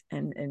light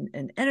and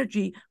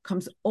energy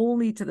comes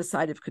only to the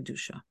side of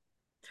Kedusha.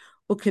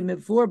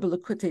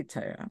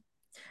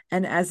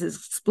 And as is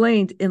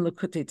explained in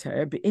Likutei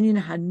Torah, be'inyan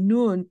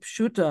hanun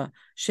pshuta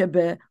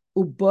shebe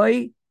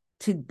uboy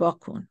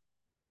tidbakun.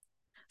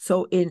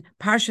 So in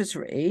Parshas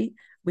Re'eh,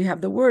 we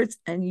have the words,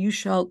 and you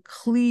shall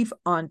cleave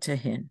onto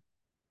him.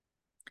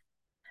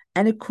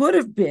 And it could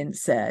have been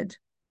said,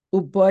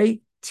 uboy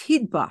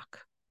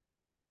tidbak.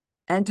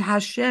 And to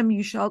Hashem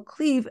you shall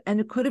cleave, and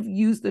it could have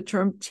used the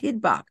term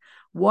tidbak.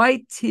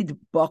 Why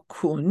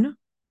tidbakun?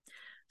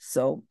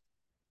 So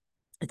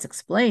it's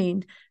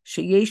explained,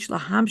 sheyesh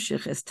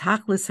lahamshich es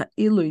tachlis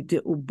ha'ilui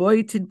de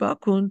uboy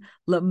tidbakun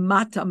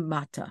lamata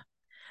mata,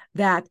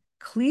 that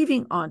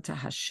cleaving onto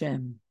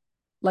Hashem,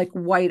 like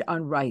white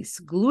on rice,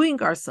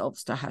 gluing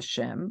ourselves to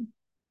Hashem,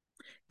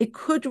 it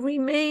could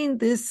remain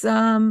this,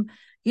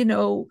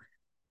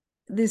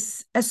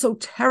 this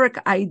esoteric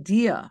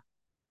idea.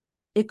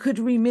 It could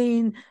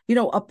remain,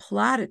 a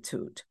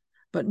platitude,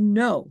 but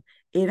no,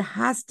 it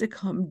has to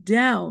come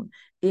down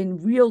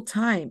in real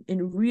time,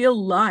 in real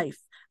life.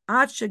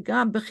 Until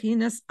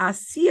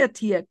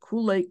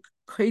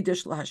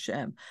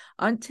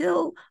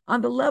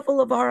on the level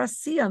of our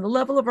asiyah, on the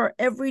level of our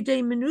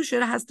everyday minusha,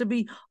 it has to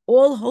be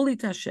all holy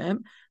to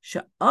Hashem.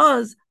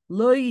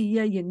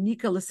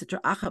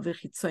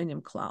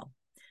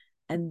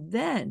 And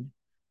then,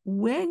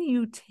 when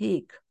you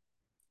take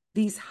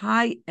these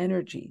high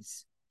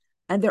energies,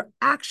 and they're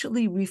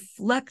actually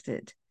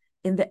reflected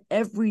in the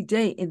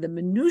everyday, in the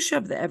minutia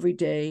of the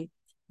everyday,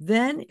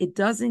 then it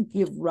doesn't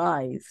give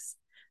rise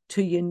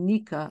to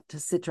Yanika, to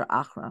Sitra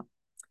Achra.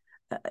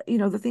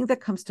 The thing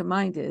that comes to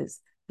mind is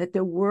that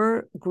there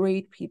were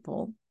great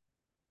people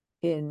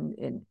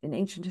in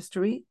ancient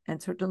history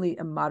and certainly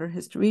in modern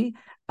history.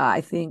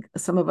 I think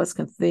some of us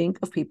can think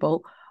of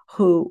people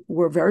who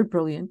were very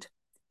brilliant.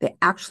 They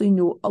actually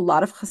knew a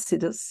lot of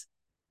Hasidus,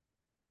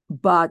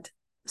 but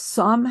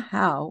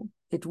somehow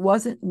it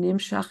wasn't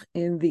nimshach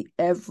in the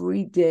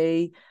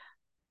everyday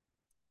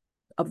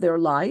of their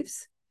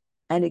lives,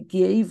 and it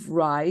gave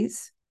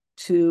rise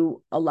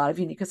to a lot of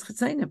unikas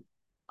chitzainim.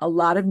 A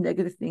lot of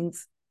negative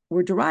things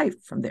were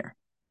derived from there.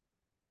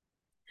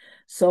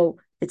 So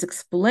it's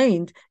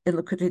explained in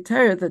Likutei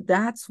Torah that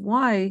that's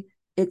why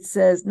it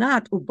says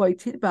not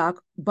ubay tidbak,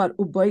 but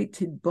ubay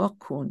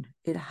tidbakun.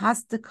 It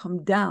has to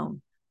come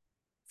down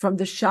from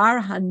the shar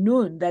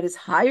hanun that is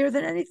higher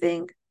than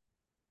anything,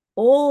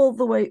 all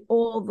the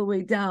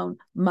way down,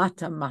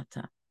 mata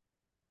mata.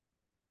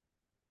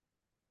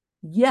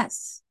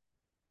 Yes,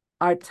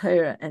 our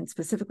Torah, and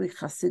specifically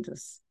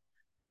Chassidus,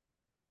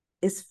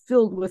 is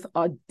filled with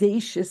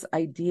audacious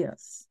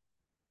ideas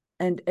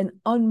and an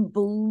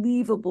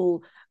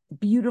unbelievable,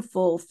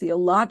 beautiful,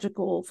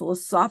 theological,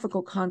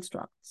 philosophical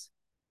constructs.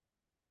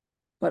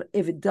 But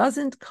if it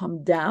doesn't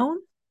come down,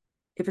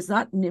 if it's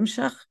not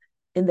nimshach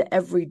in the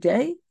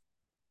everyday,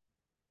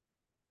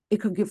 it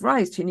could give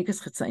rise to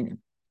Yinikas Chetzainim.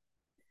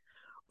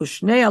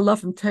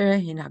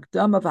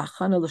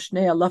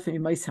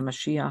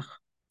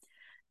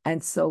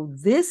 And so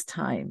this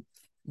time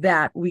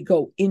that we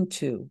go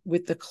into,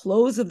 with the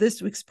close of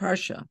this week's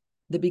Parsha,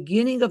 the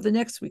beginning of the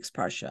next week's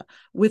Parsha,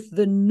 with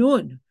the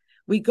Nun,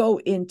 we go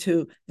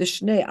into the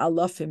Shnei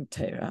Alafim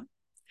Torah.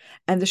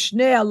 And the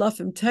Shnei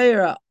Alafim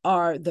Torah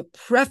are the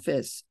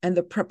preface and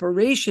the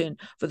preparation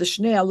for the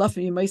Shnei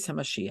Alafim Yimais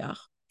HaMashiach.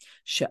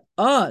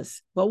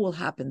 She'az, what will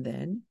happen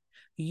then?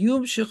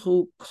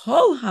 Yumshechu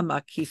kol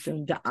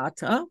hamakifim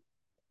da'ata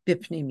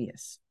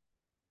bipnimius.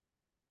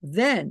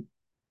 Then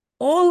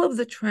all of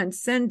the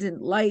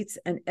transcendent lights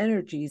and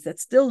energies that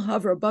still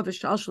hover above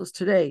Ishalshus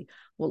today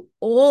will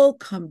all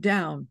come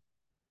down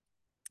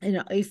in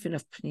an eifin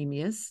of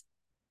pnimius,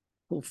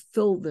 will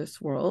fill this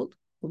world,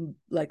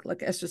 like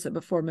Esther said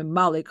before,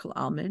 memale kol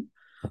almin,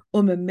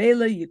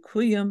 umemela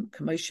yikuyim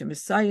k'maishem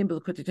misayim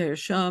b'lekutei Torah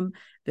sham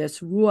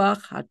ves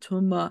ruach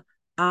hatuma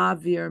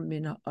avir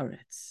min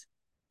haaretz.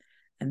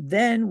 And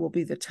then will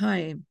be the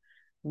time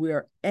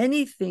where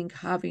anything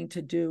having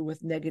to do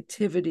with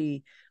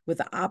negativity, with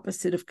the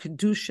opposite of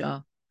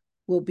Kedusha,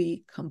 will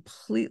be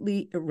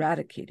completely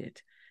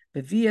eradicated.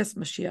 Bevias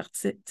Mashiach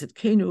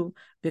Tzidkenu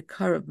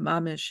B'Karav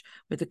Mamish,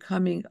 with the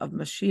coming of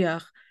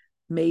Mashiach,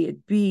 may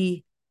it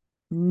be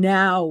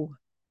now,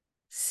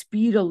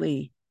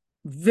 speedily,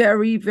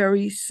 very,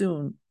 very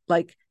soon,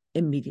 like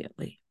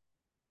immediately.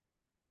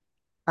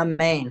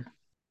 Amen.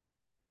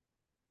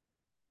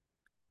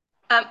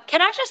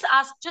 Can I just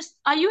ask,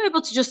 are you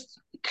able to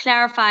just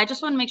clarify? I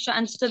just want to make sure I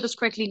understood this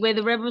correctly, where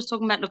the Rebbe was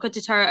talking about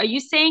Likutei Torah. Are you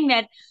saying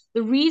that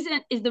the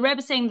reason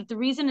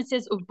it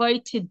says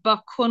Ubaytid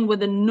Bakun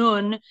with a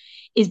nun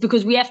is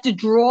because we have to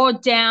draw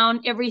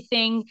down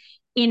everything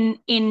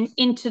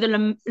into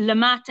the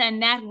lamata,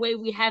 and that way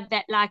we have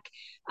that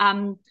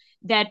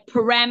that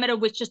parameter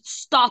which just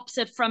stops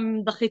it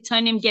from the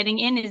chitonim getting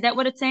in? Is that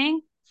what it's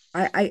saying?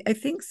 I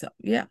think so,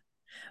 yeah.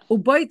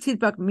 Ubaytid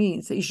Bak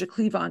means that you should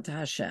cleave onto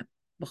Hashem,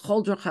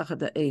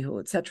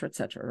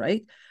 etc.,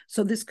 right?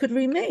 So this could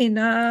remain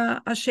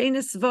a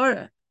shenis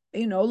svara,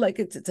 like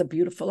it's a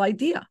beautiful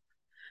idea.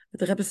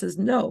 But the Rebbe says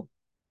no,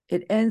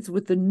 it ends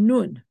with the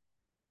nun,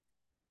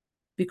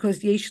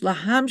 because yesh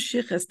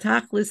lahamshich as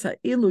tachlis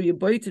ha'ilu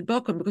yiboited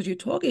bakum, because you're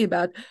talking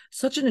about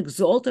such an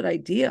exalted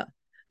idea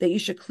that you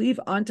should cleave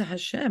onto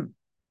Hashem.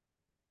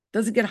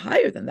 Doesn't get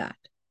higher than that,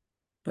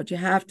 but you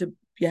have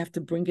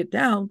to bring it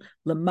down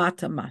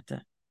lamata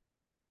mata.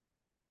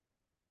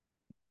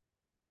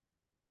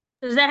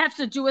 Does that have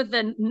to do with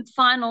the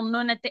final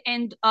nun at the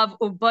end of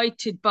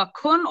Ubaytid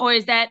Bakun, or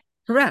is that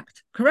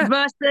correct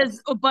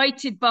versus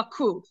Ubaytid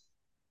Baku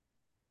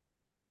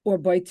or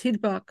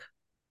Baytid Bak?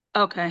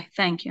 Okay,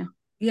 thank you.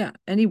 Yeah,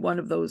 any one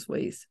of those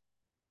ways.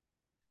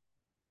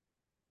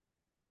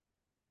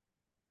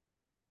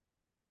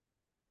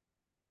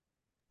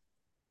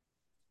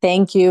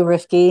 Thank you,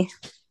 Rivky.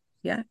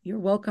 Yeah, you're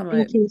welcome.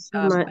 Thank you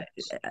so much.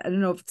 I don't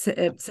know if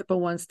Sippa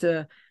wants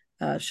to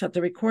shut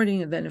the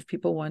recording, and then if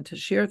people want to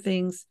share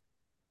things.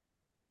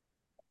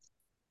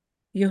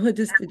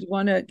 Yehudis, did you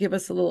want to give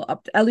us a little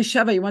update?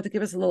 Elisheva, you want to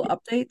give us a little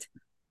update?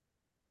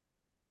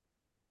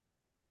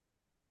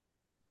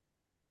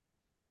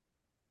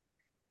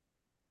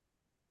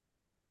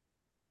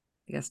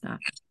 I guess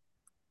not.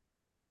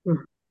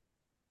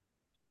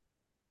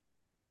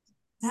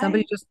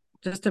 Somebody just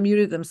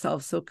unmuted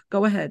themselves, so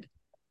go ahead.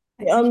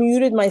 I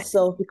unmuted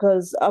myself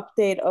because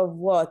update of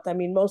what? I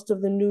mean, most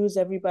of the news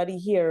everybody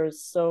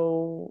hears,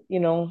 so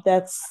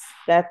that's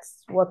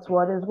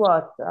what is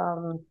what.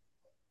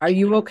 Are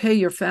you okay?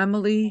 Your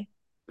family?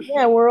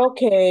 Yeah, we're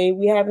okay.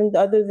 We haven't,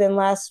 other than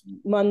last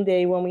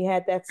Monday when we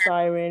had that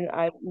siren,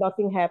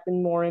 nothing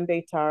happened more in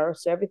Beitar.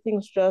 So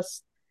everything's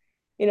just,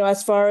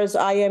 as far as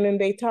I am in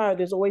Beitar,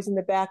 there's always in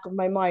the back of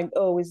my mind,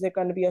 oh, is there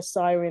going to be a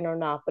siren or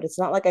not? But it's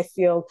not like I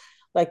feel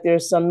like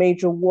there's some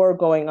major war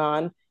going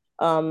on.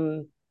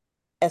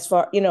 As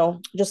far,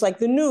 just like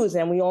the news,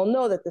 and we all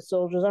know that the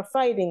soldiers are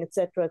fighting, et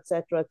cetera, et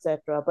cetera, et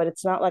cetera. But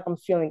it's not like I'm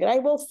feeling it. I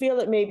will feel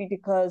it maybe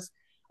because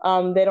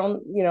they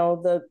don't,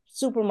 the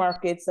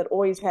supermarkets that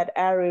always had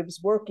Arabs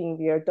working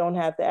there don't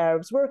have the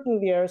Arabs working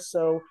there.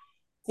 So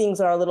things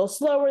are a little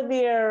slower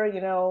there.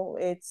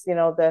 It's,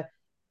 the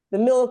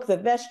milk, the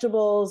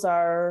vegetables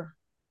are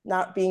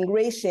not being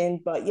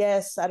rationed. But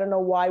yes, I don't know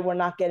why we're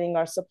not getting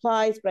our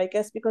supplies, but I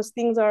guess because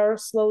things are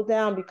slowed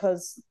down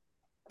because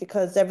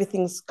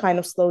everything's kind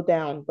of slowed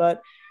down.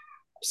 But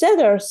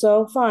Seder,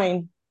 so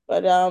fine.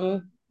 But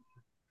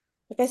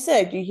like I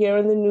said, you hear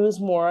in the news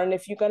more, and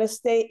if you're gonna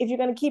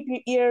keep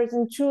your ears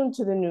in tune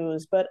to the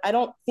news, but I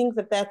don't think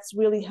that that's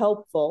really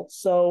helpful.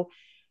 So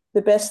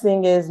the best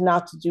thing is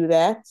not to do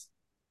that,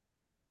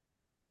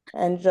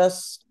 and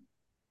just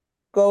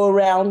go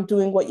around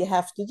doing what you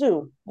have to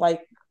do.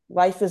 Like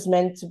life is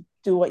meant to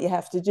do what you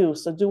have to do.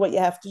 So do what you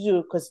have to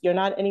do because you're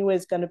not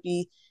anyways going to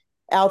be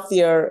out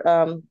there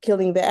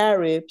killing the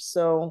Arabs.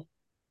 So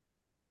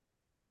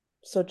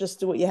just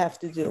do what you have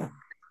to do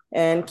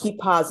and keep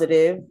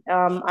positive.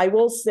 I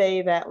will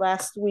say that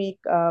last week,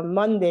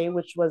 Monday,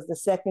 which was the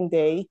second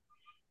day,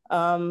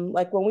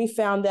 like when we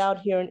found out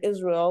here in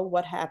Israel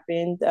what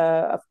happened,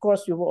 of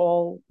course, we were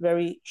all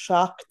very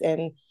shocked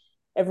and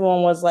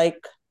everyone was like,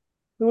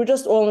 we were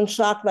just all in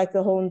shock, like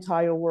the whole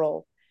entire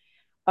world.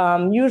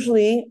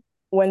 Usually,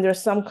 when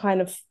there's some kind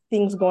of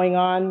things going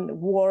on,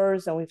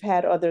 wars, and we've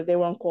had they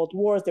weren't called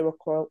wars, they were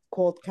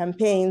called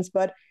campaigns,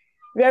 but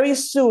very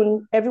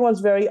soon,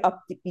 everyone's very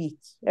upbeat.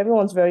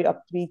 Everyone's very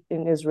upbeat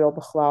in Israel,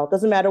 Bichlal.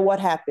 Doesn't matter what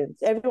happens.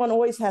 Everyone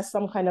always has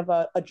some kind of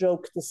a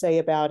joke to say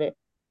about it.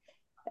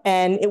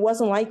 And it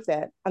wasn't like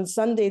that. On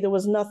Sunday, there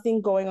was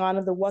nothing going on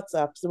in the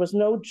WhatsApps. There was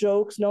no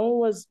jokes. No one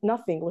was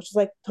nothing. It was just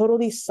like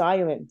totally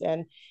silent.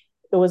 And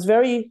it was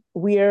very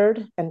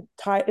weird and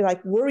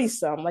like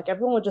worrisome. Like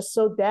everyone was just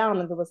so down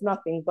and there was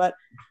nothing. But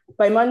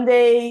by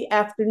Monday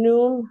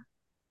afternoon,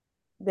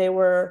 there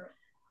were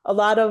a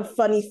lot of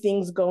funny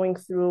things going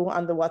through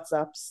on the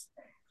WhatsApps,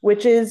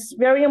 which is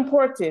very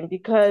important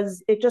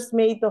because it just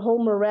made the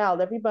whole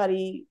morale.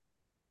 Everybody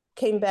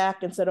came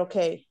back and said,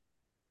 okay,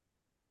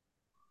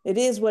 it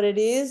is what it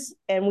is.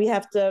 And we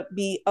have to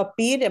be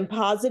upbeat and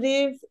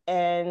positive.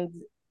 And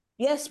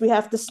yes, we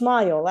have to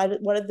smile.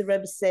 What did the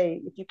Rebbe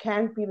say? If you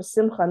can't be the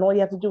simcha, and all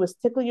you have to do is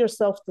tickle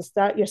yourself to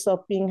start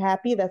yourself being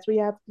happy, that's what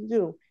you have to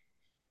do.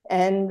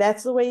 And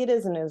that's the way it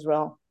is in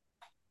Israel.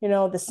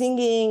 The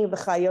singing, the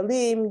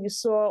chayalim, you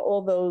saw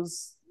all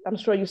those, I'm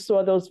sure you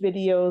saw those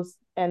videos,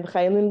 and the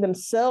chayalim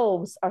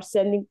themselves are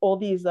sending all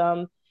these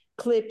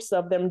clips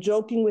of them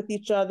joking with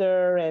each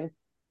other and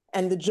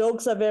the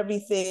jokes of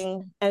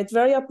everything. And it's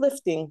very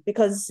uplifting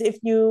because if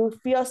you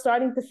feel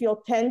starting to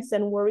feel tense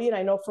and worried,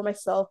 I know for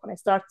myself, when I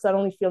start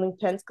suddenly feeling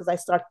tense because I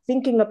start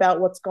thinking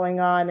about what's going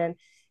on and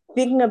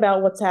thinking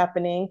about what's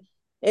happening,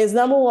 is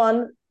number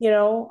one,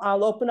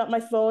 I'll open up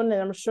my phone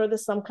and I'm sure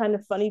there's some kind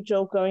of funny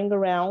joke going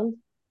around,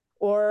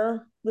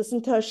 or listen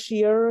to a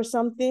shir or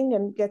something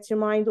and gets your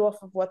mind off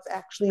of what's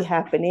actually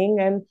happening.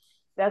 And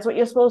that's what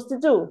you're supposed to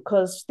do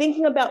because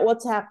thinking about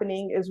what's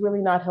happening is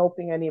really not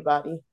helping anybody.